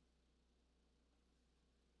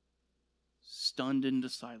 Stunned into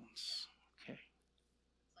silence. Okay.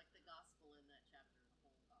 It's like the gospel in that chapter, the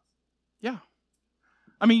whole gospel. Yeah.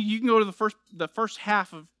 I mean, you can go to the first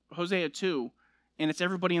half of Hosea 2, and it's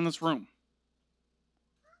everybody in this room.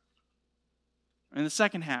 And the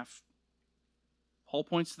second half, Paul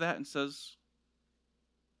points to that and says,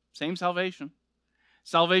 same salvation.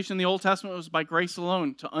 Salvation in the Old Testament was by grace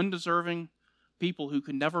alone to undeserving people who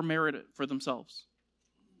could never merit it for themselves.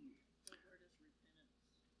 So where does repentance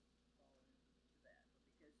fall into that?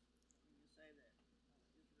 Because when you say that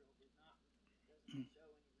Israel doesn't show any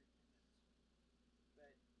repentance,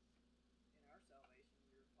 but in our salvation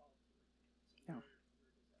we are called to repent. So Yeah. where does that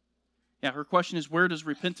fall? Yeah, her question is, where does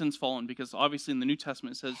repentance fall in? Because obviously in the New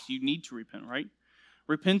Testament it says you need to repent, right?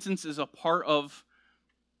 Repentance is a part of...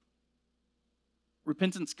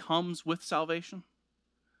 Repentance comes with salvation.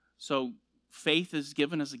 So faith is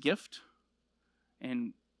given as a gift.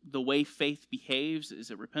 And the way faith behaves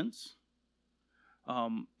is it repents.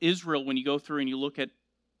 Israel, when you go through and you look at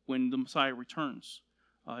when the Messiah returns,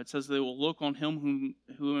 it says they will look on him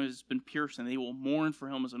who has been pierced, and they will mourn for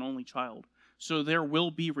him as an only child. So there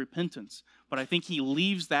will be repentance. But I think he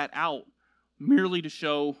leaves that out merely to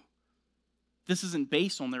show this isn't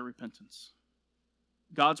based on their repentance.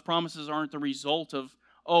 God's promises aren't the result of,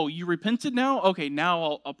 oh, you repented now? Okay,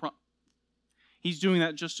 now He's doing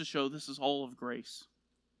that just to show this is all of grace.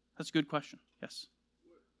 That's a good question. Yes?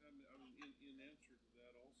 In answer to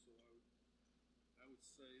that also, I would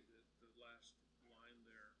say that the last line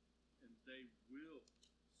there, and they will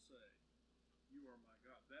say, you are my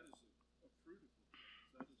God. That is a fruit of repentance.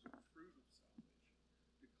 That is a fruit of salvation,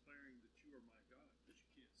 declaring that you are my God. But you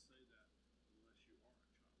can't say that unless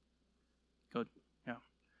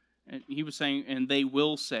And he was saying, and they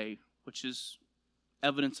will say, which is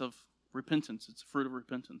evidence of repentance. It's a fruit of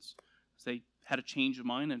repentance. They had a change of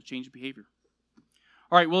mind and a change of behavior.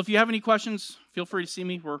 All right, well, if you have any questions, feel free to see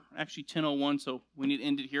me. We're actually 10:01, so we need to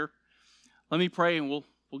end it here. Let me pray, and we'll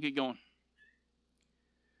get going.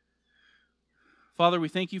 Father, we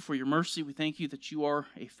thank you for your mercy. We thank you that you are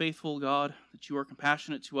a faithful God, that you are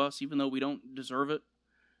compassionate to us, even though we don't deserve it.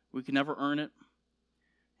 We can never earn it.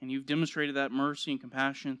 And you've demonstrated that mercy and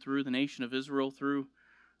compassion through the nation of Israel, through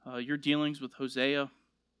your dealings with Hosea.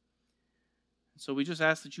 So we just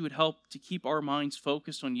ask that you would help to keep our minds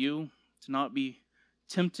focused on you, to not be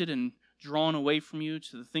tempted and drawn away from you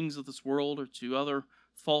to the things of this world or to other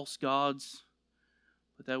false gods,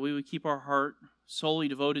 but that we would keep our heart solely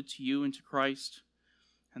devoted to you and to Christ,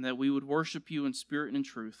 and that we would worship you in spirit and in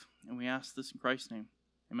truth. And we ask this in Christ's name.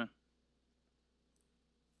 Amen.